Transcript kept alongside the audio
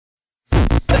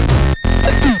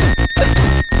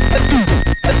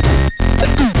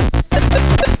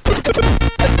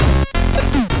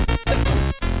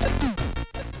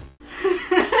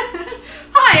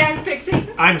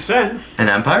I'm Sen. And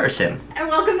I'm Pyrosim. And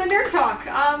welcome to Nerd Talk.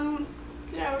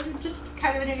 Yeah, we're just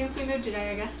kind of in a goofy mood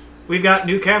today, I guess. We've got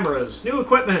new cameras, new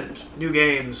equipment, new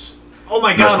games. Oh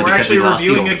my god, we're actually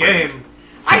reviewing a game.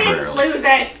 I didn't lose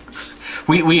it!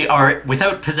 We are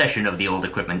without possession of the old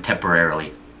equipment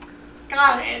temporarily.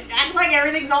 God, it acts like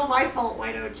everything's all my fault,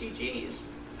 why don't you? Jeez.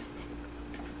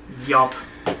 Yup.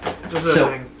 This is a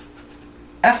thing.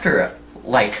 After,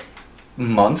 like,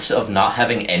 months of not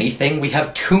having anything, we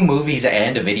have 2 movies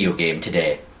and a video game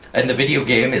today. And the video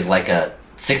game is like a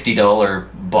 $60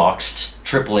 boxed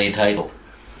AAA title.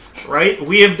 Right?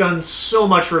 We have done so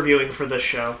much reviewing for this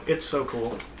show. It's so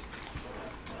cool.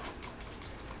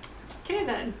 Okay,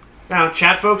 then. Now,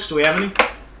 chat folks, do we have any?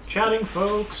 Chatting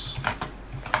folks.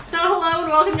 So, hello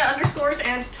and welcome to Underscores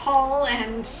and Tall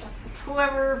and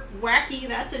whoever wacky,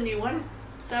 that's a new one.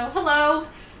 So, hello.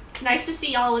 It's nice to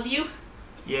see all of you.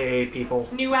 Yay, people.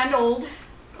 New and old.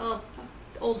 Well,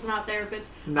 old's not there, but...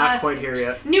 Not quite here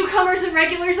yet. Newcomers and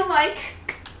regulars alike.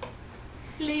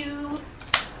 Hello.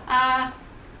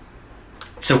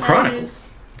 So Chronicle.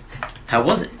 How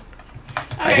was it?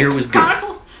 Okay, I hear it was good.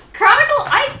 Chronicle,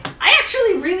 I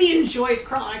actually really enjoyed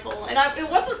Chronicle, and it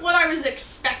wasn't what I was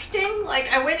expecting.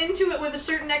 Like, I went into it with a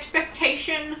certain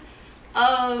expectation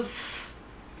of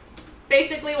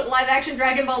basically what live-action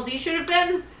Dragon Ball Z should have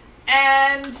been,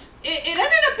 and it ended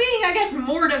up being, I guess,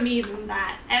 more to me than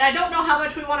that. And I don't know how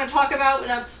much we want to talk about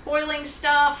without spoiling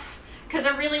stuff, because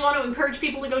I really want to encourage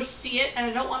people to go see it, and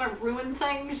I don't want to ruin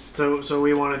things. So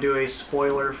we want to do a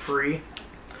spoiler-free?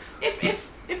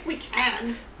 If we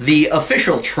can. The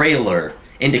official trailer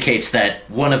indicates that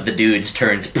one of the dudes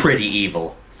turns pretty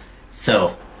evil.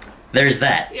 So, there's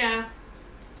that. Yeah.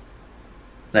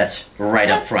 That's right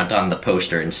up front on the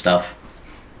poster and stuff.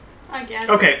 I guess.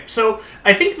 Okay, so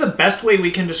I think the best way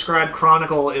we can describe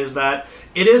Chronicle is that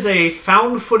it is a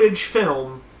found footage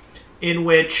film in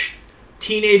which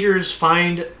teenagers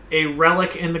find a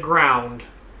relic in the ground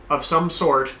of some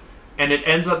sort, and it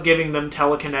ends up giving them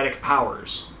telekinetic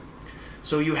powers.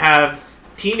 So you have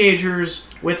teenagers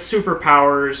with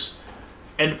superpowers,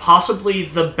 and possibly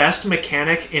the best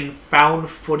mechanic in found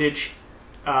footage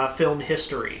film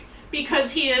history.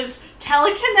 Because he is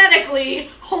telekinetically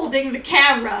holding the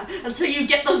camera, and so you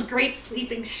get those great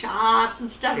sweeping shots and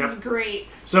stuff. Yep. It's great.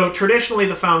 So traditionally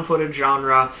the found footage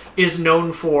genre is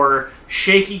known for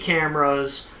shaky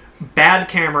cameras, bad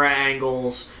camera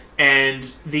angles, and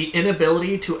the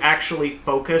inability to actually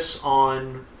focus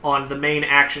on the main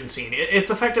action scene. It's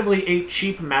effectively a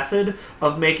cheap method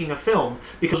of making a film,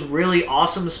 because really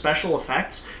awesome special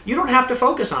effects, you don't have to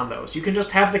focus on those. You can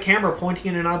just have the camera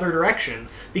pointing in another direction,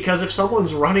 because if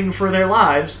someone's running for their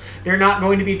lives, they're not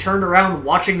going to be turned around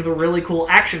watching the really cool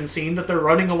action scene that they're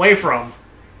running away from.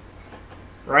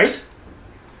 Right?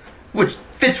 Which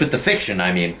fits with the fiction.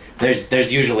 I mean,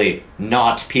 there's usually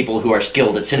not people who are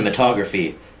skilled at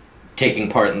cinematography taking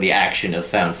part in the action of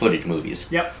found footage movies.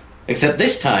 Yep. Except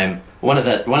this time, one of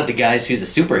the guys who's a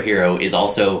superhero is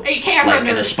also a camera nerd.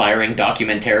 An aspiring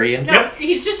documentarian. No, yep.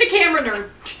 He's just a camera nerd.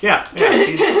 Yeah.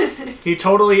 He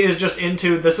totally is just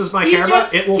into, this is my camera,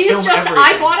 it will film everything.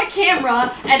 I bought a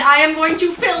camera, and I am going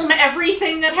to film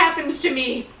everything that happens to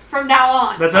me from now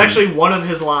on. That's actually one of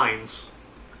his lines.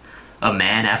 A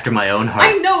man after my own heart.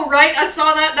 I know, right? I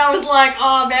saw that and I was like,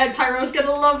 oh man, Pyro's gonna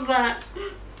love that.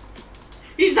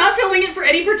 He's not filming it for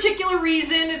any particular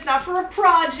reason. It's not for a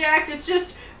project. It's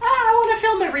just, I want to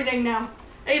film everything now.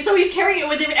 And so he's carrying it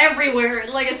with him everywhere.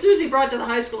 Like, as soon as he brought it to the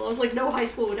high school, I was like, no high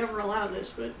school would ever allow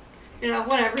this. But, you know,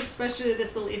 whatever. Suspension of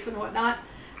disbelief and whatnot.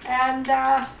 And,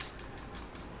 yeah,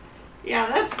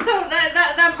 that's, so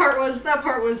that part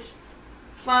was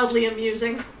mildly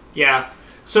amusing. Yeah.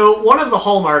 So one of the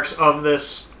hallmarks of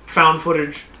this found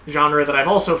footage genre that I've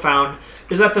also found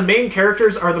is that the main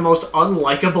characters are the most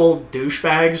unlikable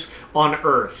douchebags on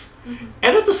Earth. Mm-hmm.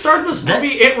 And at the start of this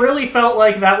movie, it really felt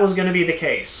like that was going to be the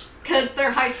case. Because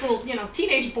they're high school, you know,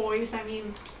 teenage boys, I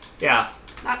mean... Yeah.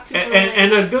 Not super...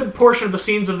 And a good portion of the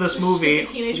scenes of this movie,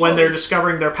 when they're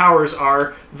discovering their powers,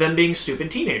 are them being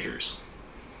stupid teenagers.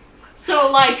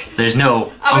 So, like... There's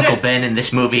no Uncle Ben in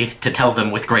this movie to tell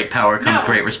them with great power comes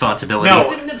great responsibilities.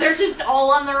 No. They're just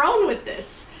all on their own with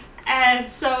this.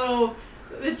 And so...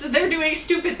 they're doing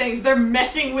stupid things. They're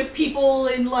messing with people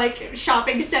in, like,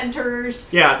 shopping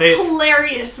centers. Yeah,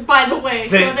 hilarious, by the way.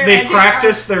 They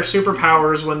practice their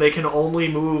superpowers when they can only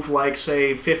move, like,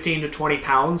 say, 15 to 20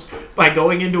 pounds by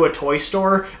going into a toy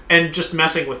store and just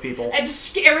messing with people. And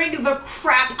scaring the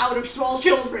crap out of small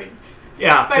children.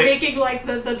 Yeah. By making, like,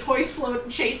 the toys float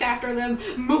and chase after them,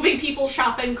 moving people's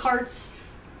shopping carts.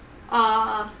 They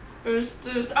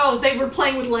were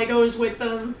playing with Legos with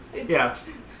them.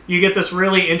 you get this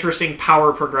really interesting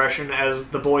power progression as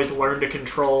the boys learn to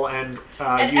control and use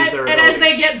their abilities. And as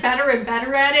they get better and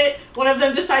better at it, one of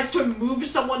them decides to move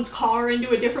someone's car into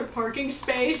a different parking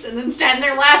space and then stand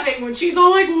there laughing when she's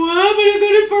all like, what? But I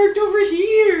thought it parked over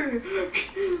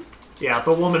here. Yeah,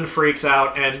 the woman freaks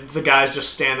out, and the guys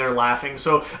just stand there laughing.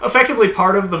 So, effectively,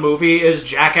 part of the movie is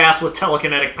Jackass with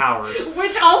telekinetic powers.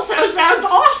 Which also sounds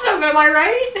awesome, am I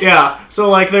right? Yeah, so,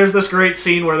 like, there's this great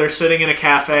scene where they're sitting in a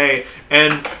cafe,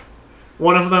 and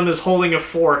one of them is holding a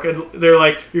fork, and they're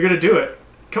like, you're gonna do it.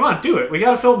 Come on, do it. We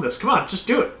gotta film this. Come on, just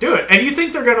do it. Do it. And you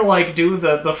think they're gonna, like, do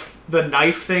the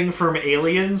knife thing from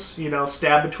Aliens, you know,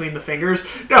 stab between the fingers.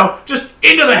 No, just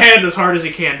into the hand as hard as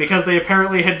he can, because they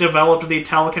apparently had developed the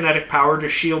telekinetic power to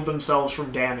shield themselves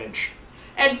from damage.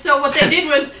 And so what they did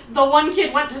was, the one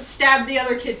kid went to stab the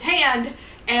other kid's hand,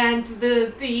 and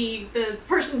the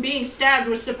person being stabbed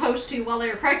was supposed to, while they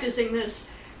were practicing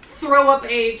this, throw up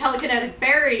a telekinetic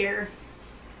barrier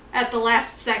at the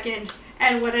last second,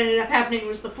 and what ended up happening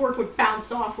was the fork would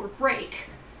bounce off or break.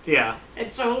 Yeah.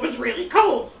 And so it was really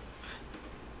cool.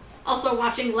 Also,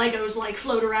 watching Legos, like,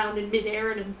 float around in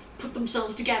midair and put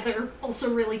themselves together,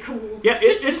 also really cool. Yeah,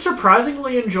 it's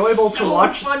surprisingly enjoyable to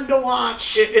watch. So fun to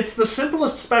watch. It's the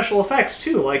simplest special effects,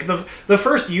 too. Like, the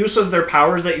first use of their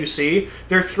powers that you see,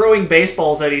 they're throwing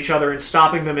baseballs at each other and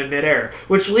stopping them in midair,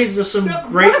 which leads to some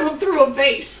great... One of them threw a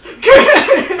vase.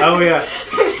 Oh, yeah.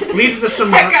 Leads to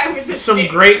some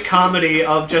great comedy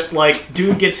of just, like,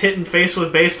 dude gets hit in face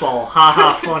with baseball. Ha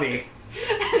ha, funny.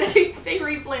 They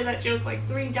replay that joke like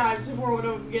 3 times before one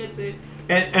of them gets it.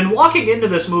 And walking into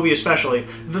this movie especially,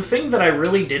 the thing that I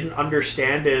really didn't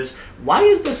understand is, why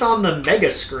is this on the mega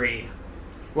screen?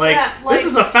 Like, this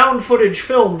is a found footage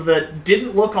film that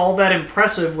didn't look all that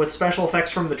impressive with special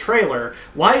effects from the trailer.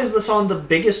 Why is this on the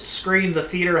biggest screen the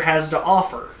theater has to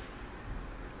offer?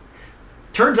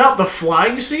 Turns out the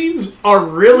flying scenes are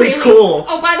really cool.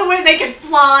 Oh, by the way, they can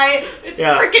fly. It's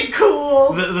freaking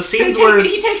cool. The scenes where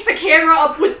he takes the camera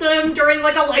up with them during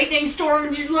like a lightning storm,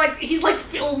 and he's like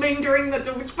filming during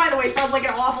which, by the way, sounds like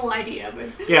an awful idea.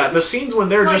 But yeah, the scenes when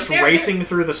they're just racing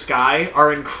through the sky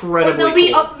are incredibly cool. Or they'll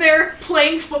be up there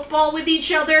playing football with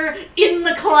each other in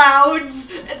the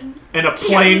clouds. And a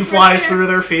plane flies through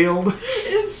their field.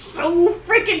 It's so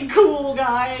freaking cool,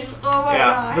 guys. Oh my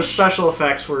gosh. The special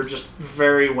effects were just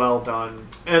very well done.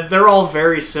 And they're all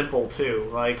very simple, too.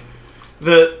 Like,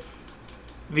 the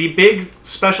big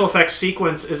special effects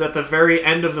sequence is at the very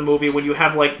end of the movie when you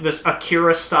have, like, this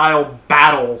Akira-style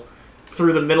battle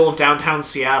through the middle of downtown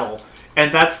Seattle.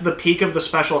 And that's the peak of the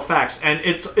special effects. And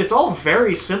it's all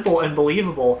very simple and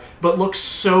believable, but looks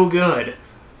so good.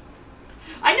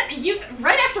 I know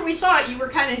right after we saw it, you were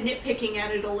kind of nitpicking at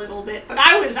it a little bit, but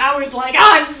I was like,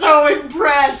 I'm so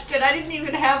impressed, and I didn't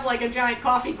even have like a giant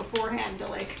coffee beforehand to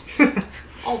like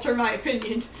alter my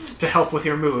opinion. To help with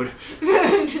your mood.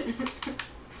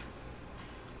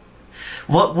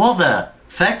 Well, the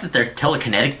fact that they're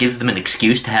telekinetic gives them an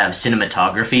excuse to have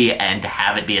cinematography and to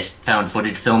have it be a found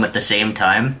footage film at the same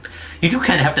time, you do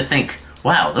kind of have to think,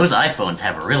 wow, those iPhones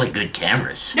have really good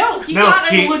cameras. No, he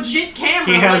got a legit camera.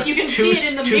 He has you can see it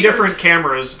in the two different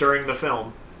cameras during the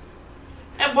film.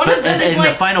 And one of them is in like...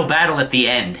 the final battle at the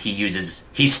end,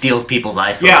 he steals people's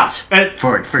iPhones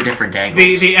for different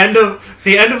angles. The end of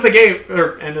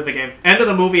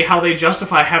the movie, how they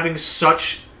justify having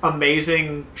such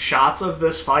amazing shots of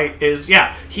this fight is,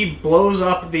 he blows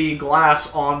up the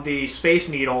glass on the Space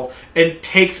Needle and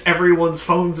takes everyone's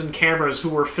phones and cameras who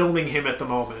were filming him at the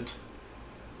moment.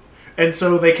 And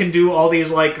so they can do all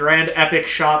these, like, grand epic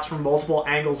shots from multiple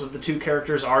angles of the two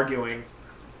characters arguing.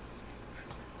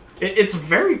 It's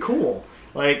very cool.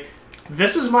 Like,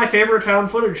 this is my favorite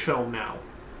found footage film now.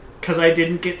 Because I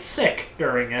didn't get sick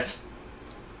during it.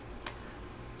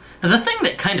 The thing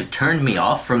that kind of turned me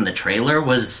off from the trailer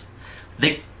was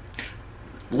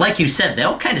like you said, they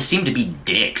all kind of seem to be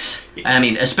dicks. I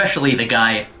mean, especially the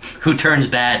guy who turns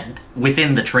bad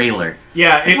within the trailer.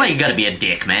 Yeah. Why you gotta be a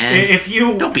dick, man?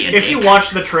 Don't be a dick. If you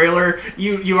watch the trailer,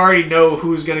 you already know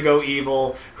who's gonna go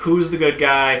evil, who's the good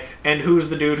guy, and who's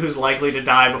the dude who's likely to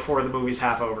die before the movie's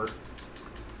half over.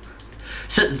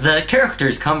 So the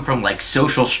characters come from, like,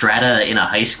 social strata in a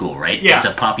high school, right? Yes.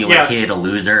 It's a popular kid, a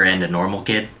loser, and a normal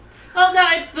kid? Well, no,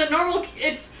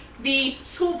 it's the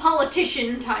school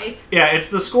politician type. Yeah, it's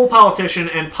the school politician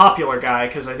and popular guy,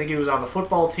 because I think he was on the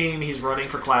football team, he's running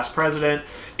for class president.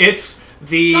 It's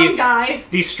some guy.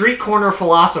 The street corner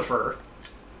philosopher.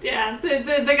 Yeah,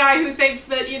 the guy who thinks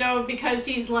that, because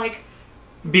he's like...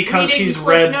 Because he's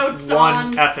read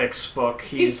one ethics book.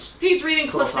 He's reading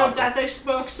Cliff Notes ethics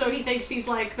books, so he thinks he's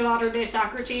like the modern day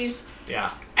Socrates.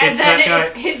 Yeah. And then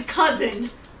it's his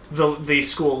cousin the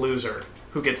school loser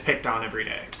who gets picked on every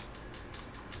day.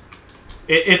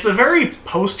 It's a very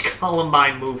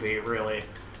post-Columbine movie, really.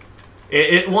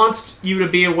 It wants you to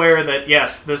be aware that,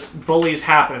 yes, this bullies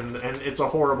happen, and it's a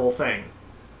horrible thing.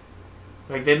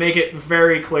 Like, they make it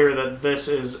very clear that this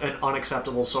is an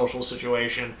unacceptable social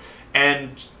situation,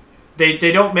 and they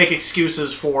don't make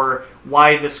excuses for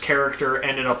why this character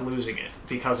ended up losing it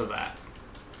because of that.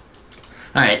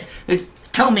 Alright,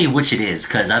 tell me which it is,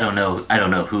 because I don't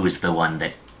know who is the one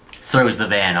that throws the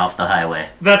van off the highway.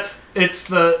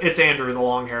 It's Andrew, the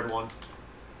long-haired one.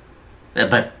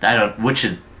 But which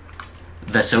is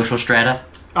the social strata?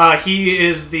 He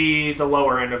is the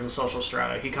lower end of the social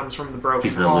strata. He comes from the broken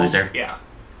He's the home. loser? Yeah.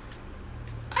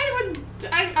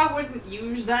 I wouldn't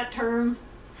use that term.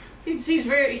 He's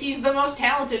the most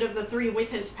talented of the three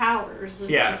with his powers.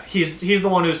 Yeah, he's the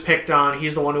one who's picked on.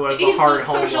 He's the one who has the he's hard the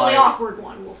home socially life. awkward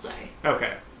one, we'll say.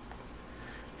 Okay.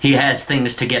 He has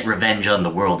things to get revenge on the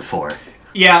world for.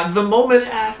 Yeah, the moment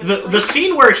Definitely. the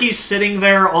scene where he's sitting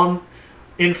there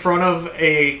in front of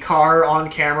a car on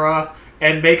camera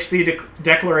and makes the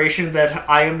declaration that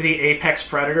I am the apex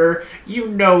predator, you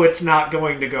know it's not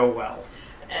going to go well.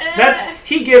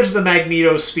 He gives the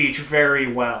Magneto speech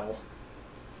very well.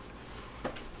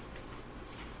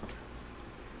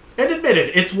 And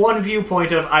admitted, it's one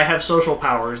viewpoint of I have social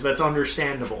powers that's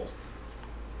understandable.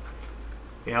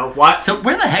 You know, what? So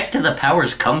where the heck do the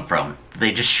powers come from? Do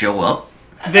they just show up?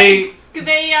 They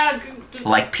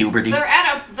Like puberty? they're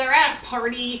at a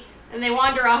party and they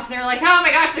wander off and they're like, oh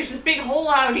my gosh, there's this big hole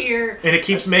out here. And it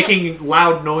keeps making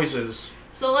loud noises.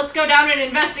 So let's go down and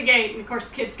investigate. And of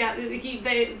course, the kid's got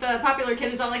the popular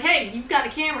kid is all like, hey, you've got a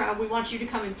camera. We want you to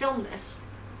come and film this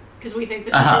because we think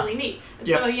this is really neat. And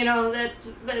so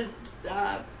that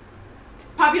the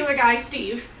popular guy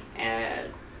Steve,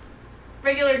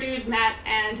 regular dude Matt,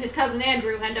 and his cousin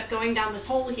Andrew end up going down this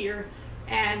hole here,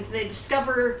 and they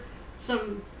discover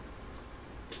some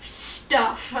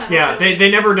stuff. Yeah, they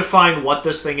never define what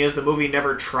this thing is. The movie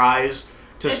never tries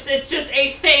to... It's just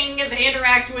a thing, and they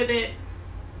interact with it,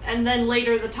 and then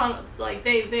later the tunnel, like,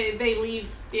 they leave,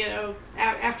 you know,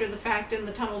 after the fact, and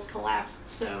the tunnel's collapsed,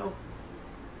 so...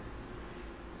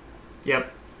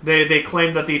 Yep. They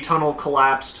claim that the tunnel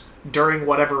collapsed during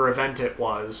whatever event it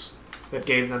was that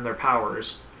gave them their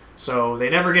powers. So they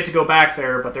never get to go back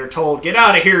there, but they're told, get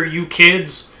out of here, you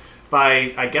kids,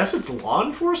 by, I guess it's law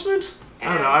enforcement? I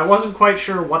don't know, I wasn't quite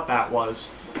sure what that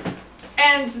was.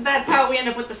 And that's how we end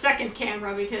up with the second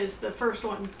camera, because the first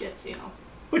one gets, you know...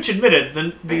 Which,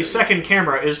 admitted, the second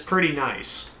camera is pretty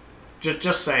nice.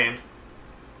 Just saying.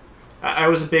 I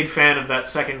was a big fan of that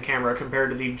second camera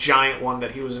compared to the giant one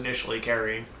that he was initially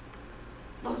carrying.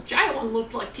 Well, the giant one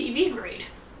looked like TV grade.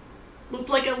 Looked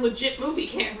like a legit movie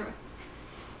camera.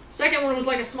 Second one was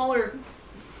like a smaller,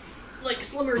 like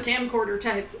slimmer camcorder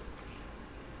type.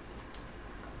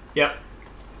 Yep.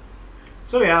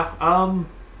 So yeah,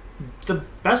 the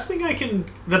best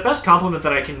compliment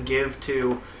that I can give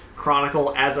to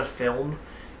Chronicle as a film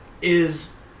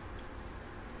is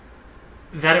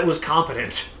that it was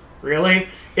competent. Really?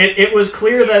 It was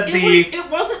clear that it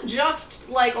wasn't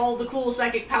just like all the cool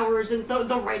psychic powers and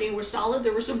the writing was solid.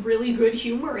 There was some really good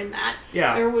humor in that.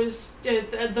 Yeah. There was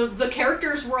the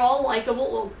characters were all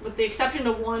likable, well, with the exception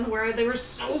of one where they were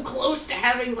so close to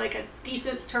having like a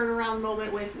decent turnaround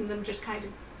moment with, and then just kind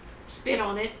of spit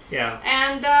on it. Yeah.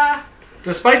 And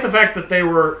despite the fact that they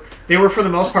were for the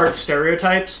most part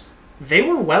stereotypes, they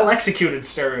were well executed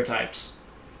stereotypes.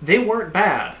 They weren't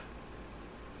bad.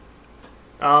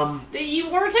 You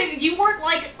weren't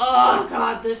like, oh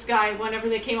god, this guy, whenever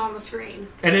they came on the screen.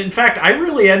 And in fact, I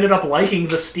really ended up liking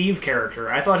the Steve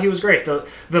character. I thought he was great. The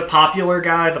popular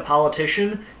guy, the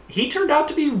politician, he turned out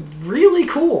to be really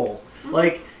cool. Mm-hmm.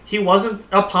 Like, he wasn't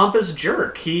a pompous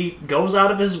jerk. He goes out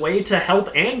of his way to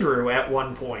help Andrew at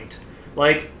one point.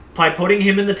 Like, by putting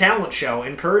him in the talent show,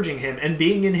 encouraging him, and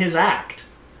being in his act.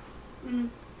 Mm.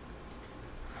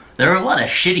 There are a lot of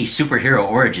shitty superhero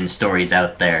origin stories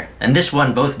out there, and this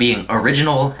one, both being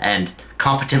original and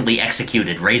competently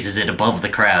executed, raises it above the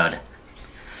crowd.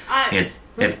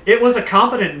 It was a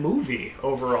competent movie,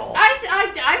 overall.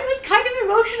 I was kind of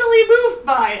emotionally moved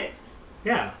by it.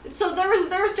 Yeah. So there was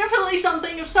definitely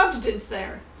something of substance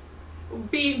there.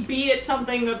 Be it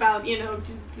something about, you know,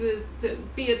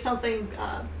 be it something,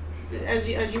 as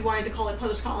you wanted to call it,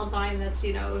 post-Columbine, that's,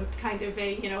 you know, kind of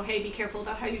a, you know, hey, be careful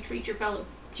about how you treat your fellow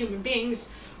human beings,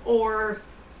 or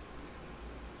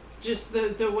just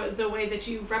the way that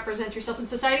you represent yourself in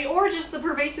society, or just the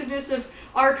pervasiveness of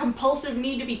our compulsive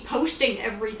need to be posting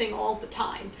everything all the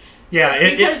time.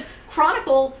 Yeah, because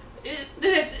Chronicle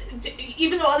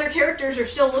even though other characters are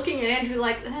still looking at Andrew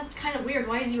like, that's kind of weird,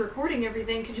 why is he recording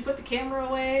everything? Could you put the camera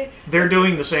away? They're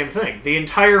doing the same thing. The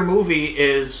entire movie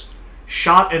is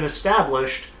shot and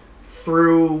established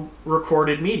through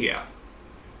recorded media.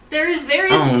 There is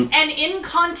an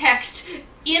in-context,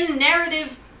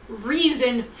 in-narrative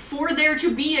reason for there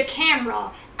to be a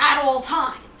camera at all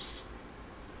times.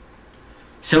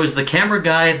 So is the camera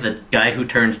guy the guy who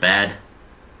turns bad?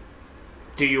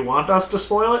 Do you want us to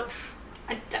spoil it?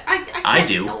 I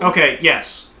do. Okay,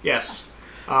 yes.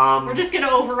 We're just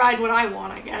gonna override what I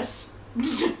want, I guess.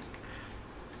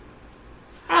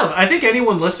 I think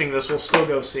anyone listening to this will still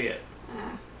go see it.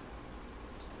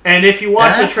 And if you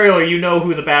watch the trailer, you know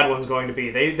who the bad one's going to be.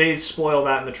 They spoil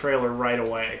that in the trailer right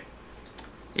away.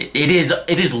 It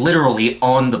is literally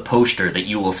on the poster that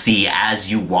you will see as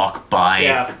you walk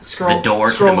by the door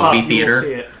to the movie theater. You will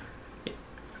see it.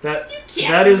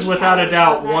 That is without a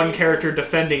doubt one character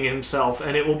defending himself,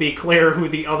 and it will be clear who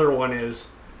the other one is.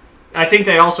 I think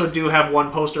they also do have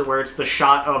one poster where it's the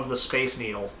shot of the Space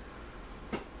Needle.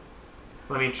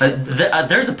 Let me check.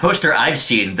 There's a poster I've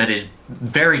seen that is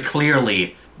very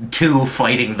clearly two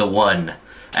fighting the one,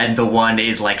 and the one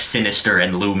is like sinister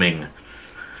and looming.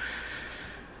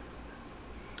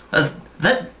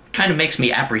 That kind of makes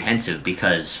me apprehensive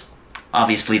because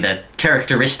obviously the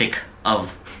characteristic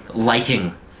of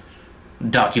liking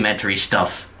documentary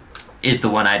stuff is the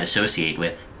one I'd associate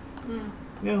with.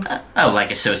 Yeah. I like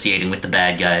associating with the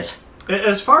bad guys.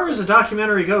 As far as a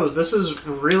documentary goes, this is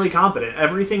really competent.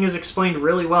 Everything is explained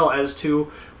really well as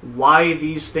to why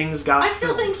these things got I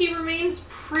still filmed. think he remains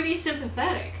pretty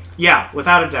sympathetic. Yeah,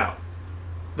 without a doubt.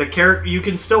 You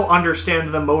can still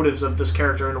understand the motives of this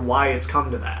character and why it's come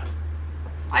to that.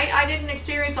 I didn't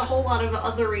experience a whole lot of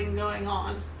othering going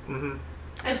on. Mm-hmm.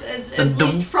 At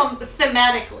least from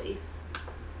thematically.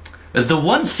 The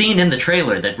one scene in the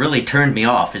trailer that really turned me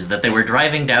off is that they were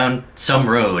driving down some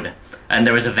road, and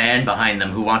there was a van behind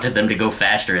them who wanted them to go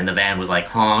faster, and the van was like,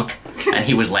 honk, and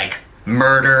he was like,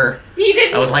 murder. He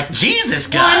didn't. I was like, Jesus,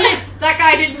 guy. That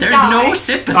guy didn't There's die. no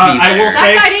sympathy I will there.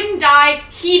 say- That guy didn't die.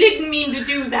 He didn't mean to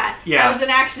do that. Yeah. That was an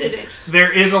accident.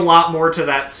 There is a lot more to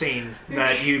that scene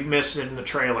that you missed in the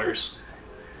trailers.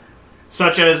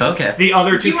 Such as the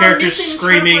other two You are characters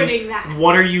misinterpreting screaming, that.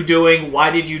 "What are you doing? Why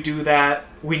did you do that?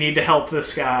 We need to help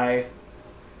this guy."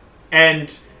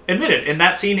 And admit it, in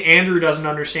that scene, Andrew doesn't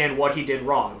understand what he did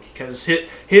wrong. Because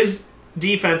his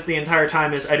defense the entire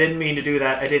time is, I didn't mean to do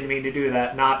that, I didn't mean to do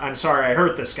that, not, I'm sorry I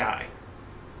hurt this guy.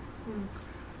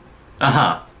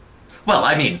 Uh-huh. Well,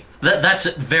 I mean, that's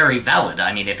very valid.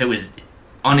 I mean, if it was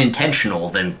unintentional,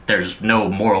 then there's no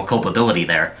moral culpability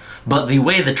there. But the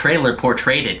way the trailer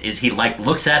portrayed it is he, like,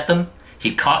 looks at them,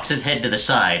 he cocks his head to the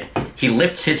side, he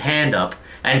lifts his hand up,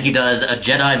 and he does a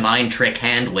Jedi mind trick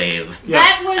hand wave. Yeah.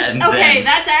 That was... And okay, then-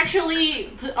 that's actually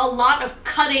a lot of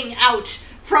cutting out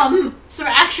from some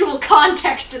actual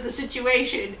context to the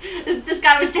situation. This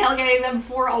guy was tailgating them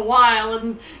for a while,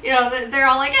 and, you know, they're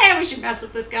all like, hey, we should mess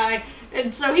with this guy.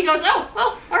 And so he goes, oh,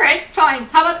 well, alright, fine,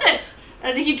 how about this?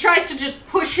 And he tries to just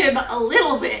push him a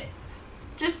little bit.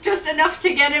 Just enough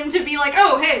to get him to be like,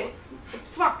 oh, hey,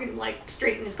 fucking, like,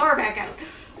 straighten his car back out.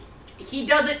 He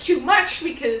does it too much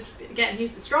because, again,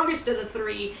 he's the strongest of the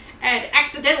three, and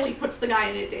accidentally puts the guy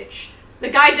in a ditch. The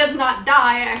guy does not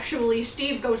die, actually.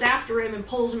 Steve goes after him and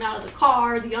pulls him out of the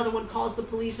car. The other one calls the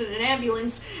police and an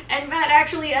ambulance. And Matt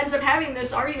actually ends up having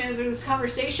this argument or this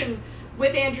conversation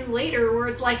with Andrew later where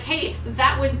it's like, hey,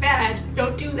 that was bad,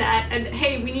 don't do that, and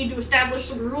hey, we need to establish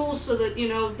some rules so that, you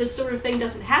know, this sort of thing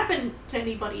doesn't happen to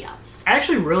anybody else. I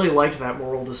actually really liked that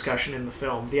moral discussion in the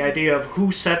film. The idea of who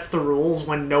sets the rules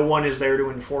when no one is there to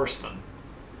enforce them.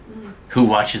 Who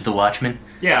watches The Watchmen?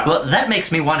 Yeah. Well, that makes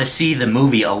me want to see the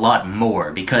movie a lot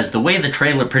more, because the way the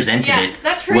trailer presented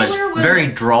that it trailer was very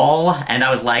drawl, and I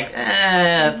was like,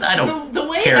 I don't the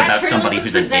way care that about trailer somebody was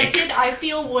who's a dick. presented, I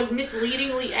feel, was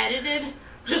misleadingly edited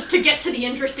just to get to the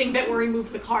interesting bit where he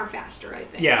moved the car faster, I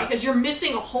think. Yeah. Because you're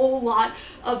missing a whole lot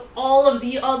of all of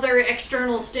the other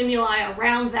external stimuli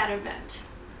around that event.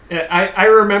 I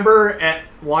remember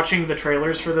watching the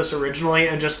trailers for this originally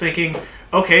and just thinking,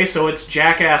 okay, so it's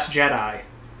Jackass Jedi.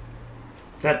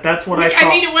 That's what Which, I thought. I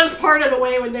mean, it was part of the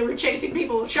way when they were chasing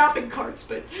people with shopping carts,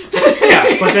 but...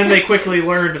 Yeah, but then they quickly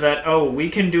learned that, oh, we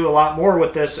can do a lot more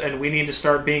with this and we need to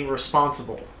start being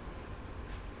responsible.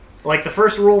 Like, the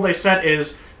first rule they set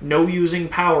is no using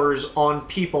powers on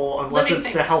people unless Living it's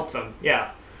to things. help them.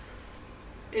 Yeah.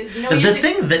 Is no The using...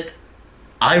 thing that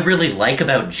I really like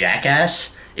about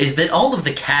Jackass is that all of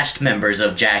the cast members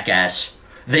of Jackass,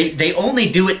 they only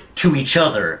do it to each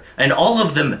other, and all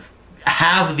of them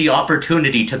have the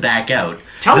opportunity to back out.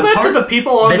 Tell The that to part the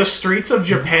people on the that's- streets of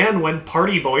Japan when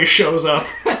Party Boy shows up.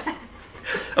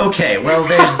 Okay, well,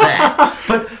 there's that.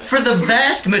 But for the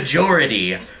vast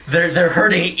majority, they're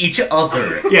hurting each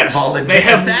other. Yes, voluntarily. they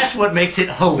have- And that's what makes it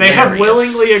hilarious. They have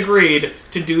willingly agreed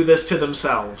to do this to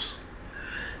themselves.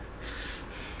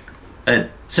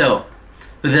 So,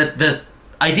 the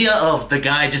idea of the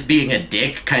guy just being a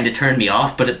dick kind of turned me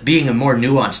off, but it being a more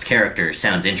nuanced character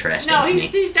sounds interesting. No, to me.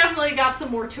 he's definitely got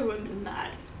some more to him than that.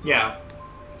 Yeah.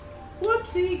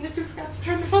 Whoopsie, guess we forgot to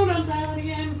turn the phone on silent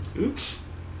again. Oops.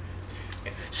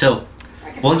 So,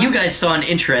 well, you guys saw an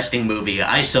interesting movie.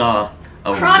 I saw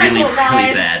a Chronicle, really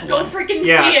guys! bad Go one. freaking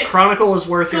Yeah, see it! Chronicle is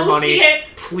worth your Go money. see it.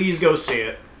 Please go see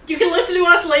it. You can listen to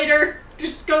us later.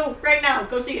 Just go right now.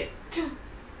 Go see it.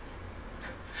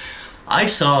 I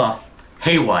saw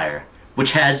Haywire,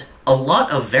 which has a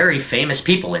lot of very famous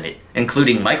people in it,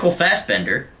 including Michael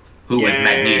Fassbender, who was Yay.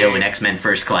 Magneto in X-Men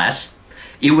First Class,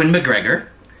 Ewan McGregor,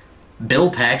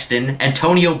 Bill Paxton,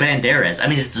 Antonio Banderas. I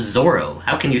mean, it's Zorro.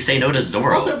 How can you say no to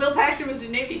Zorro? Also, Bill Paxton was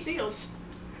in Navy SEALs.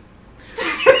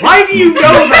 Why do you know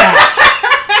that?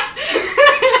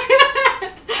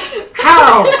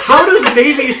 How? How does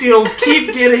Navy SEALs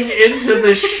keep getting into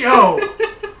this show?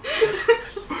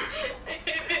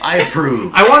 I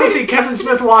approve. I want to see Kevin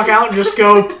Smith walk out and just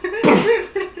go,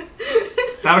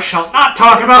 "Poof. Thou shalt not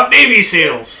talk about Navy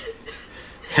SEAls."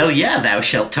 Hell yeah, thou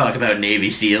shalt talk about Navy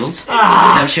SEAls.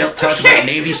 Ah. Thou shalt talk about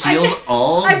Navy SEAls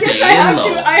all I guess day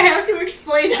long. I have to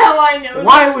explain how I know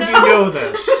Why this would you now. know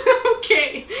this?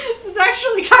 Okay, this is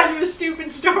actually kind of a stupid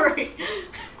story.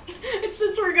 And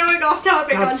since we're going off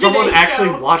topic God, on someone today's actually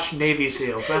show, watched Navy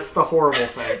SEAls. That's the horrible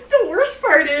thing. the worst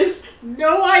part is,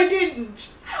 no, I didn't.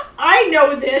 I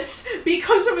know this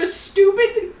because of a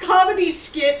stupid comedy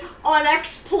skit on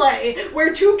X-Play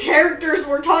where two characters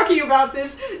were talking about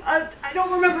this. I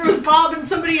don't remember, it was Bob and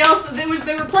somebody else. They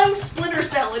were playing Splinter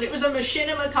Cell, and it was a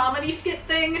machinima comedy skit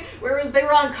thing, whereas they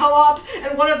were on co-op,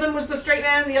 and one of them was the straight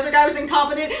man and the other guy was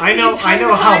incompetent. I The know entire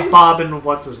how time- Bob and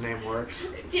what's his name works.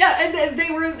 Yeah, and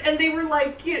they were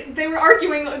like, they were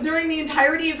arguing during the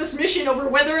entirety of this mission over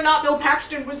whether or not Bill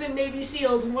Paxton was in Navy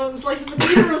SEAls, and one of them slices the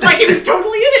meat and was like, he was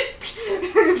totally in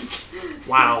it.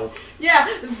 Wow. Yeah,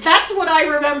 that's what I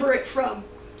remember it from.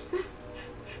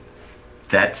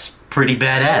 That's pretty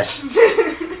badass.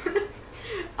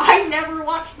 I never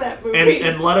watched that movie.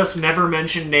 And let us never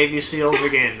mention Navy SEAls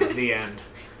again at the end.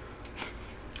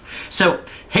 So,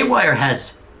 Haywire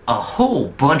has a whole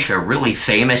bunch of really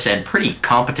famous and pretty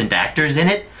competent actors in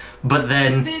it, but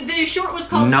then the short was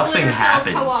called nothing Splinter Cell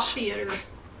happens. Co-op Theater.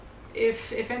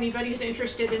 If anybody's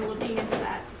interested in looking into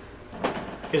that.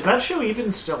 Is that show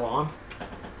even still on?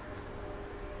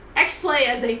 X-Play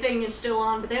as a thing is still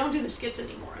on, but they don't do the skits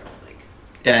anymore, I don't think.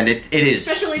 and it is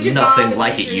Especially to Bob nothing and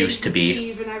like it Steve used to and be.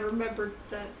 Steve, and I remembered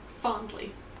that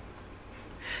fondly.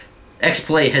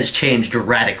 X-Play has changed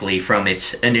radically from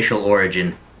its initial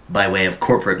origin by way of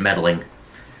corporate meddling.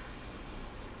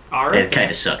 Alright. It kind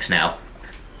of sucks now.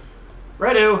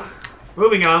 Righto.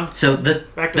 Moving on. So the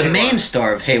Back to the Haywire. main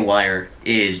star of Haywire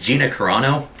is Gina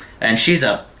Carano, and she's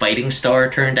a fighting star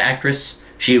turned actress.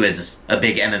 She was a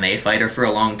big MMA fighter for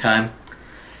a long time.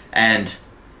 And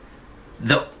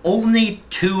the only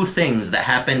two things that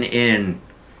happen in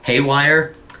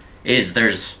Haywire is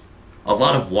there's a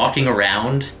lot of walking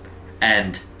around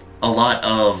and a lot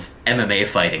of MMA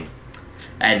fighting.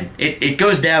 And it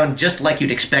goes down just like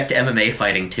you'd expect MMA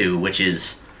fighting to, which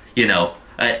is, you know,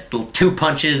 two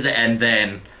punches and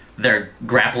then they're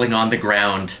grappling on the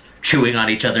ground, chewing on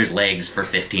each other's legs for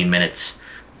 15 minutes.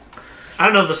 I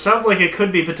don't know, this sounds like it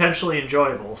could be potentially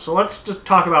enjoyable, so let's just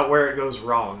talk about where it goes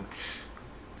wrong.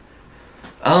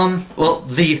 Well,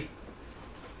 the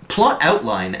plot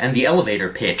outline and the elevator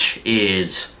pitch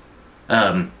is,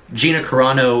 Gina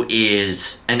Carano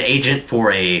is an agent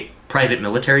for a private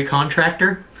military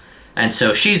contractor, and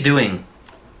so she's doing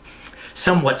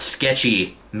somewhat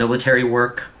sketchy military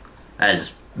work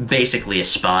as basically a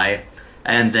spy,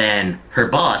 and then her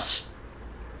boss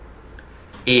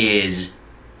is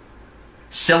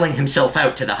selling himself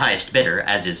out to the highest bidder,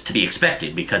 as is to be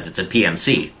expected because it's a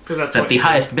PMC. 'Cause that's that what the you do.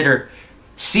 highest bidder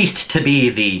ceased to be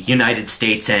the United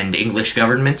States and English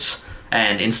governments,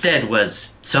 and instead was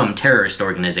some terrorist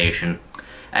organization.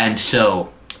 And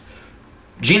so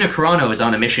Gina Carano is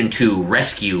on a mission to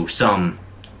rescue some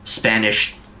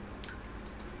Spanish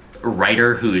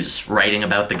writer who's writing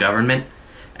about the government,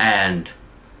 and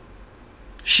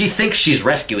she thinks she's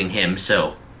rescuing him,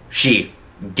 so she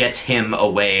gets him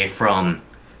away from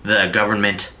the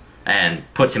government and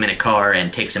puts him in a car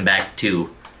and takes him back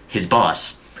to his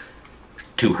boss,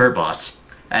 to her boss.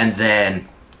 And then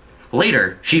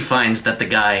Later, she finds that the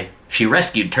guy she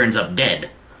rescued turns up dead,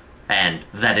 and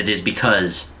that it is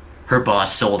because her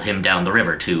boss sold him down the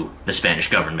river to the Spanish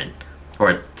government,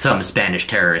 or some Spanish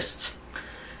terrorists.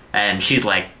 And she's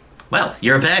like, well,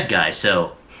 you're a bad guy,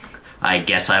 so I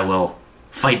guess I will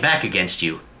fight back against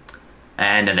you.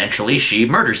 And eventually she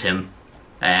murders him,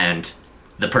 and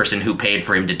the person who paid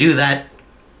for him to do that,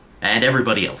 and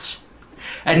everybody else.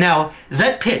 And now,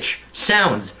 that pitch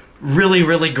sounds really,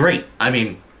 really great. I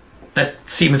mean, that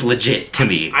seems legit to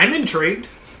me. I'm intrigued.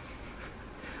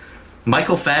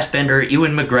 Michael Fassbender,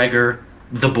 Ewan McGregor,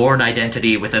 the Bourne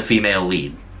Identity with a female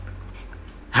lead.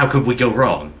 How could we go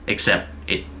wrong? Except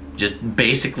it just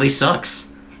basically sucks.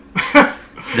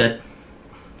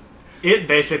 It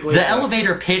basically The sucks.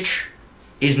 elevator pitch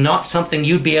is not something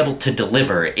you'd be able to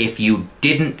deliver if you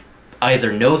didn't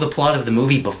either know the plot of the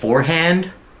movie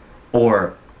beforehand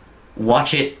or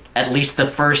watch it at least the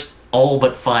first all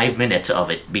but 5 minutes of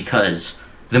it, because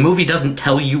the movie doesn't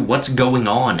tell you what's going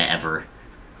on ever.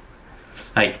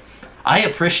 Like, I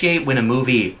appreciate when a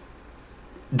movie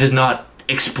does not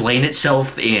explain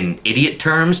itself in idiot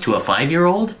terms to a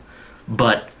 5-year-old,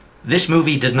 but this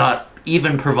movie does not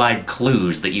even provide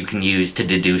clues that you can use to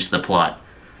deduce the plot.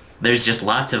 There's just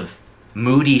lots of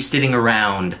Moody sitting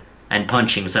around and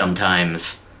punching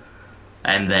sometimes,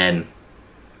 and then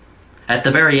at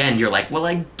the very end you're like, well,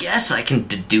 I guess I can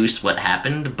deduce what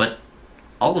happened, but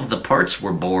all of the parts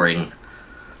were boring,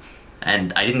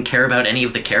 and I didn't care about any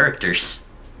of the characters.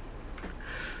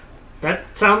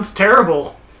 That sounds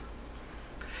terrible.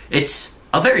 It's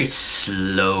a very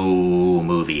slow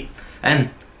movie, and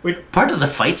part of the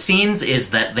fight scenes is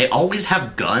that they always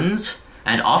have guns,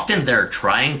 and often they're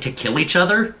trying to kill each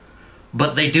other,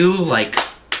 but they do like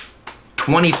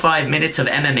 25 minutes of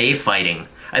MMA fighting,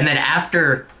 and then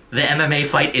after the MMA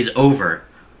fight is over,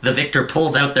 the victor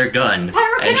pulls out their gun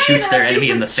and shoots their enemy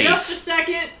in the face. Just a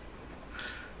second.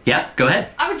 Yeah, go ahead.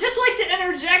 I would just like to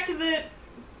interject that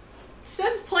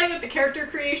since playing with the character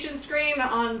creation screen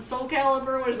on Soul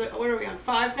Calibur, what are we on,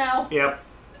 5 now? Yep.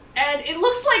 And it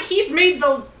looks like he's made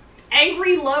the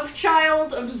angry love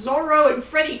child of Zorro and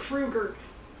Freddy Krueger.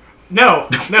 No,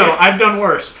 I've done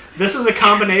worse. This is a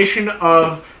combination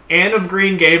of Anne of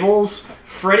Green Gables,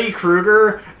 Freddy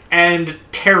Krueger, and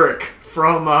Tarek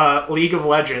from League of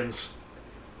Legends.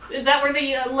 Is that where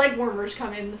the leg warmers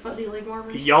come in, the fuzzy leg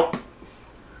warmers? Yup.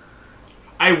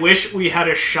 I wish we had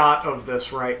a shot of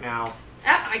this right now.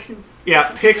 I can... Yeah,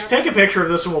 take a picture of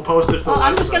this and we'll post it to the website.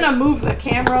 I'm just gonna move the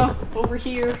camera over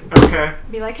here. Okay.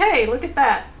 Be like, hey, look at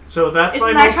that. So that's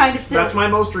Isn't that kind of silly? That's my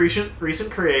most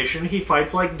recent creation. He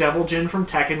fights like Devil Jin from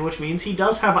Tekken, which means he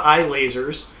does have eye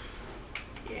lasers.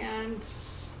 And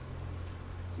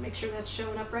make sure that's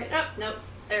showing up right. Oh, nope.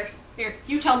 There. Here.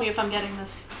 You tell me if I'm getting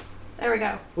this. There we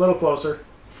go. A little closer.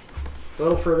 A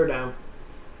little further down.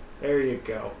 There you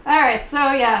go. Alright,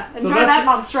 so yeah. Enjoy that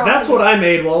monstrosity. That's what I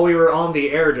made while we were on the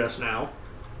air just now.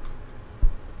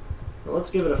 Well,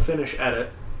 let's give it a finish edit.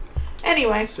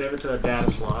 Anyway. Save it to a data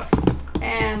slot.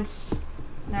 And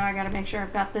now I gotta make sure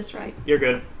I've got this right. You're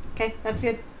good. Okay, that's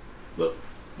good.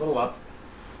 Little up.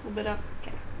 A little bit up.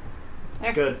 Okay.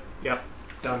 There. Good. Yep.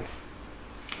 Done.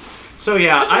 So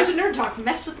yeah, Listen to Nerd Talk.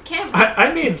 Mess with the camera.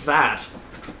 I made that.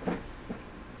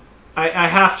 I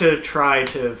have to try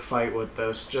to fight with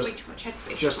this Way too much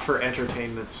headspace. just for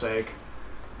entertainment's sake.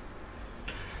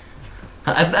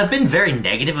 I've been very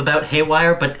negative about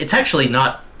Haywire, but it's actually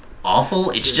not awful.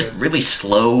 It's just really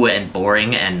slow and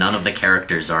boring, and none of the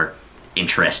characters are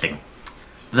interesting.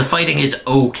 The fighting is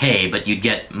okay, but you'd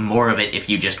get more of it if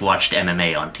you just watched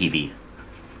MMA on TV.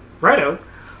 Righto.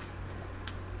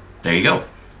 There you go.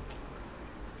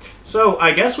 So,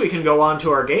 I guess we can go on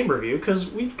to our game review,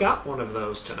 because we've got one of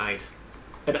those tonight.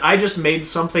 And I just made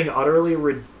something utterly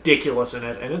ridiculous in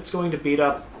it, and it's going to beat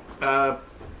up,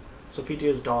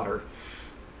 Sophitia's daughter.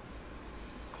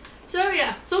 So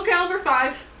yeah, Soul Calibur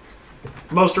 5.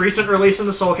 Most recent release in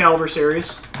the Soul Calibur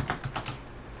series.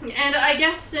 And I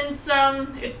guess since,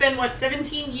 it's been,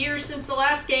 17 years since the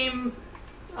last game,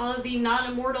 all of the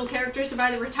non-immortal characters have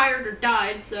either retired or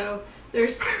died, so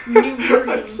there's new versions.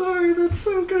 I'm sorry, that's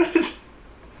so good.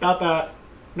 Not that.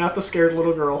 Not the scared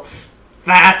little girl.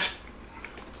 That!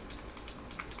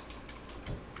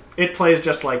 It plays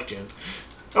just like Jin.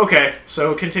 Okay,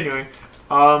 so continuing.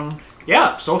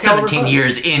 Yeah, Soul Calibur 17 5.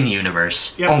 years in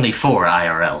universe, Yep. only 4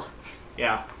 IRL.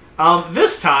 Yeah.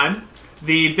 This time,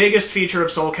 the biggest feature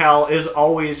of Soul Cal is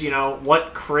always,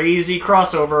 what crazy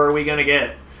crossover are we gonna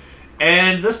get?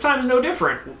 And this time's no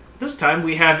different. This time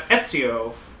we have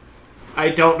Ezio. I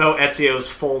don't know Ezio's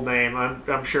full name.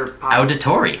 I'm sure...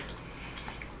 Auditori.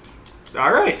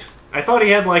 Alright. I thought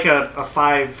he had like a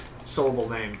 5-syllable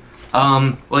name.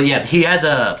 Well, yeah, he has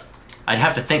a... I'd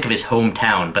have to think of his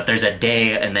hometown, but there's a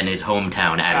day and then his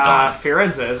hometown added on.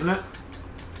 Firenze, isn't it?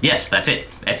 Yes, that's it.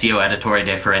 Ezio Auditore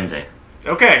de Firenze.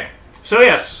 Okay. So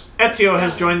yes, Ezio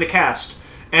has joined the cast.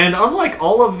 And unlike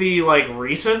all of the, like,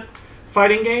 recent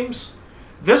fighting games,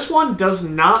 this one does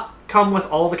not come with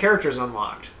all the characters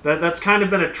unlocked. That's kind of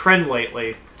been a trend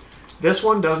lately. This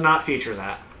one does not feature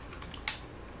that.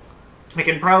 I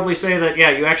can proudly say that, yeah,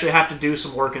 you actually have to do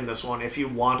some work in this one if you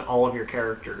want all of your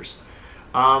characters.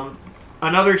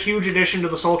 Another huge addition to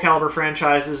the Soul Calibur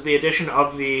franchise is the addition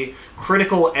of the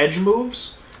critical edge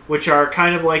moves, which are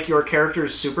kind of like your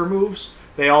character's super moves.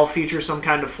 They all feature some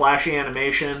kind of flashy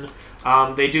animation.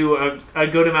 They do a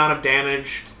good amount of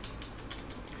damage.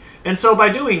 And so by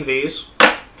doing these,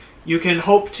 you can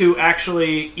hope to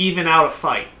actually even out a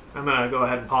fight. I'm going to go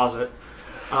ahead and pause it.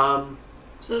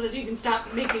 So that you can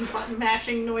stop making button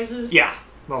mashing noises? Yeah,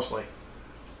 mostly.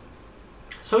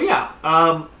 So yeah,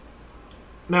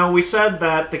 now we said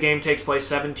that the game takes place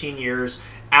 17 years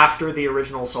after the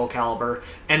original Soul Calibur,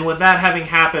 and with that having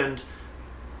happened,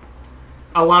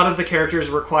 a lot of the characters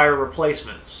require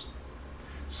replacements.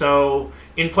 So,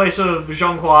 in place of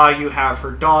Zhonghua, you have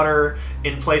her daughter.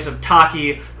 In place of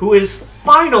Taki, who is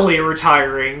finally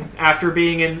retiring after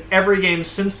being in every game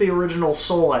since the original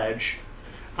Soul Edge,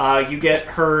 you get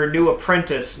her new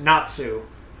apprentice, Natsu,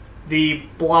 the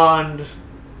blonde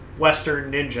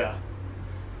Western ninja.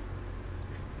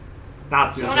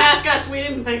 Natsu. Don't ask us, we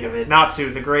didn't think of it.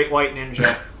 Natsu, the great white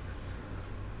ninja.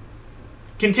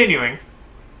 Continuing.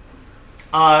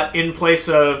 In place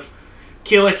of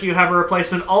Keelik, you have a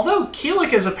replacement. Although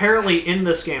Keelik is apparently in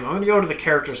this game. I'm going to go to the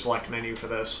character select menu for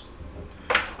this.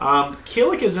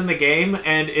 Keelik is in the game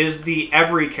and is the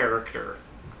every character.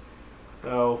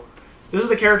 So, this is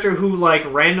the character who, like,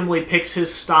 randomly picks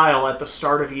his style at the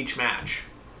start of each match.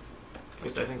 At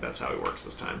least I think that's how he works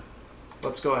this time.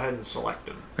 Let's go ahead and select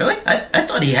him. Really? I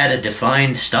thought he had a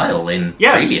defined style in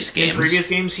previous games. In previous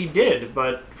games he did,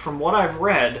 but from what I've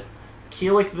read,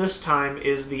 Keelik this time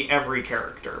is the every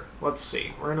character. Let's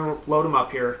see. We're going to load him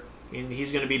up here. And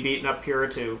he's going to be beating up Pyrrha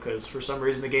too, because for some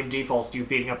reason the game defaults to you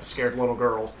beating up a scared little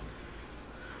girl.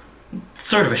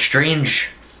 Sort of a strange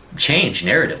change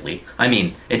narratively. I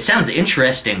mean, it sounds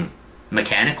interesting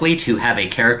mechanically to have a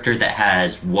character that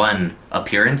has one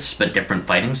appearance but different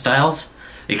fighting styles.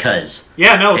 Because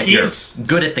if you're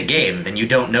good at the game, then you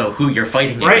don't know who you're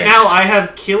fighting against. Right now, I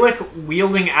have Keelik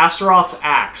wielding Astaroth's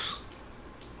axe.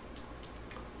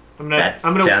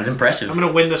 Sounds impressive. I'm going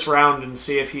to win this round and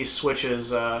see if he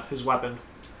switches his weapon.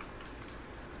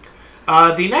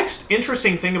 The next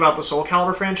interesting thing about the Soul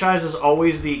Calibur franchise is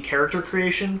always the character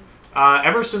creation.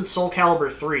 Ever since Soul Calibur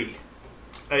 3,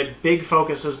 a big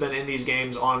focus has been in these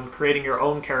games on creating your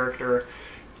own character,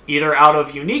 either out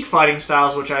of unique fighting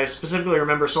styles, which I specifically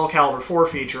remember Soul Calibur 4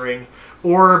 featuring,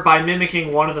 or by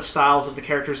mimicking one of the styles of the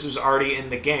characters who's already in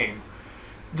the game.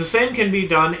 The same can be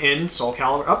done in Soul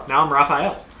Calibur... Oh, now I'm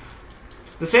Raphael.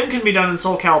 The same can be done in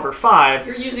Soul Calibur 5.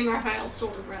 You're using Raphael's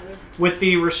sword, rather. With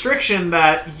the restriction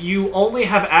that you only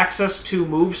have access to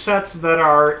movesets that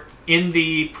are in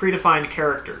the predefined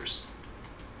characters.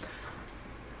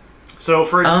 So,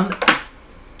 for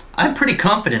I'm pretty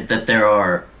confident that there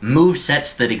are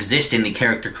movesets that exist in the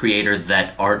character creator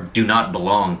that do not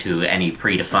belong to any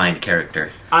predefined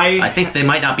character. I think they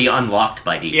might not be unlocked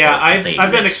by default. Yeah,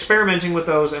 I've been experimenting with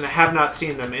those and have not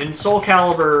seen them. In Soul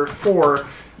Calibur 4,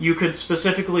 you could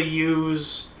specifically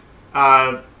use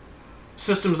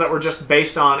systems that were just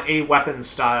based on a weapon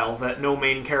style that no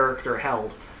main character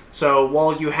held. So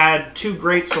while you had two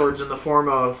greatswords in the form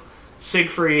of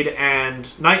Siegfried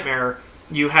and Nightmare,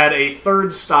 you had a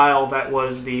third style that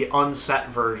was the unset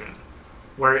version,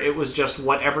 where it was just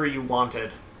whatever you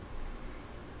wanted.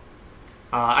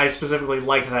 I specifically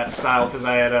liked that style because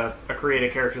I had a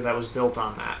creative character that was built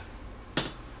on that.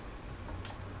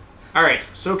 Alright,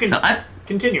 so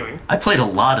continuing. I played a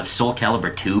lot of Soul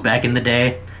Calibur 2 back in the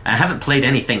day. I haven't played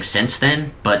anything since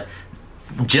then, but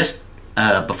just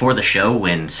before the show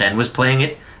when Sen was playing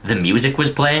it, the music was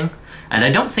playing. And I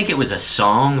don't think it was a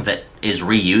song that is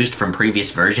reused from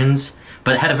previous versions,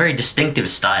 but it had a very distinctive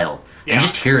style. Yeah. And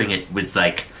just hearing it was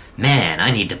like, man,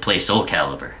 I need to play Soul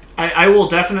Calibur. I will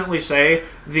definitely say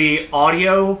the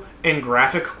audio and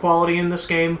graphic quality in this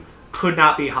game could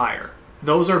not be higher.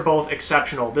 Those are both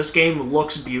exceptional. This game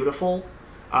looks beautiful.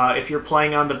 If you're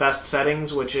playing on the best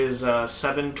settings, which is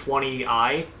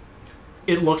 720i,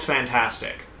 it looks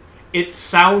fantastic. It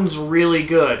sounds really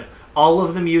good. All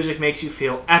of the music makes you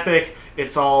feel epic.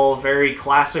 It's all very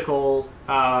classical.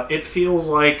 It feels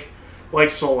like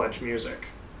Soul Edge music.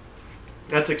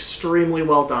 That's extremely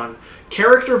well done.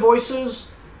 Character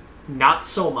voices, not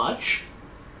so much.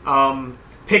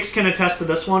 Pix can attest to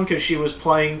this one because she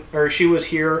was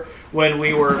here when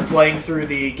we were playing through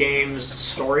the game's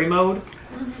story mode.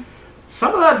 Mm-hmm.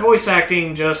 Some of that voice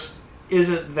acting just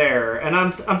isn't there, and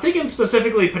I'm thinking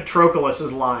specifically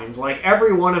Patroclus' lines. Like,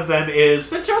 every one of them is...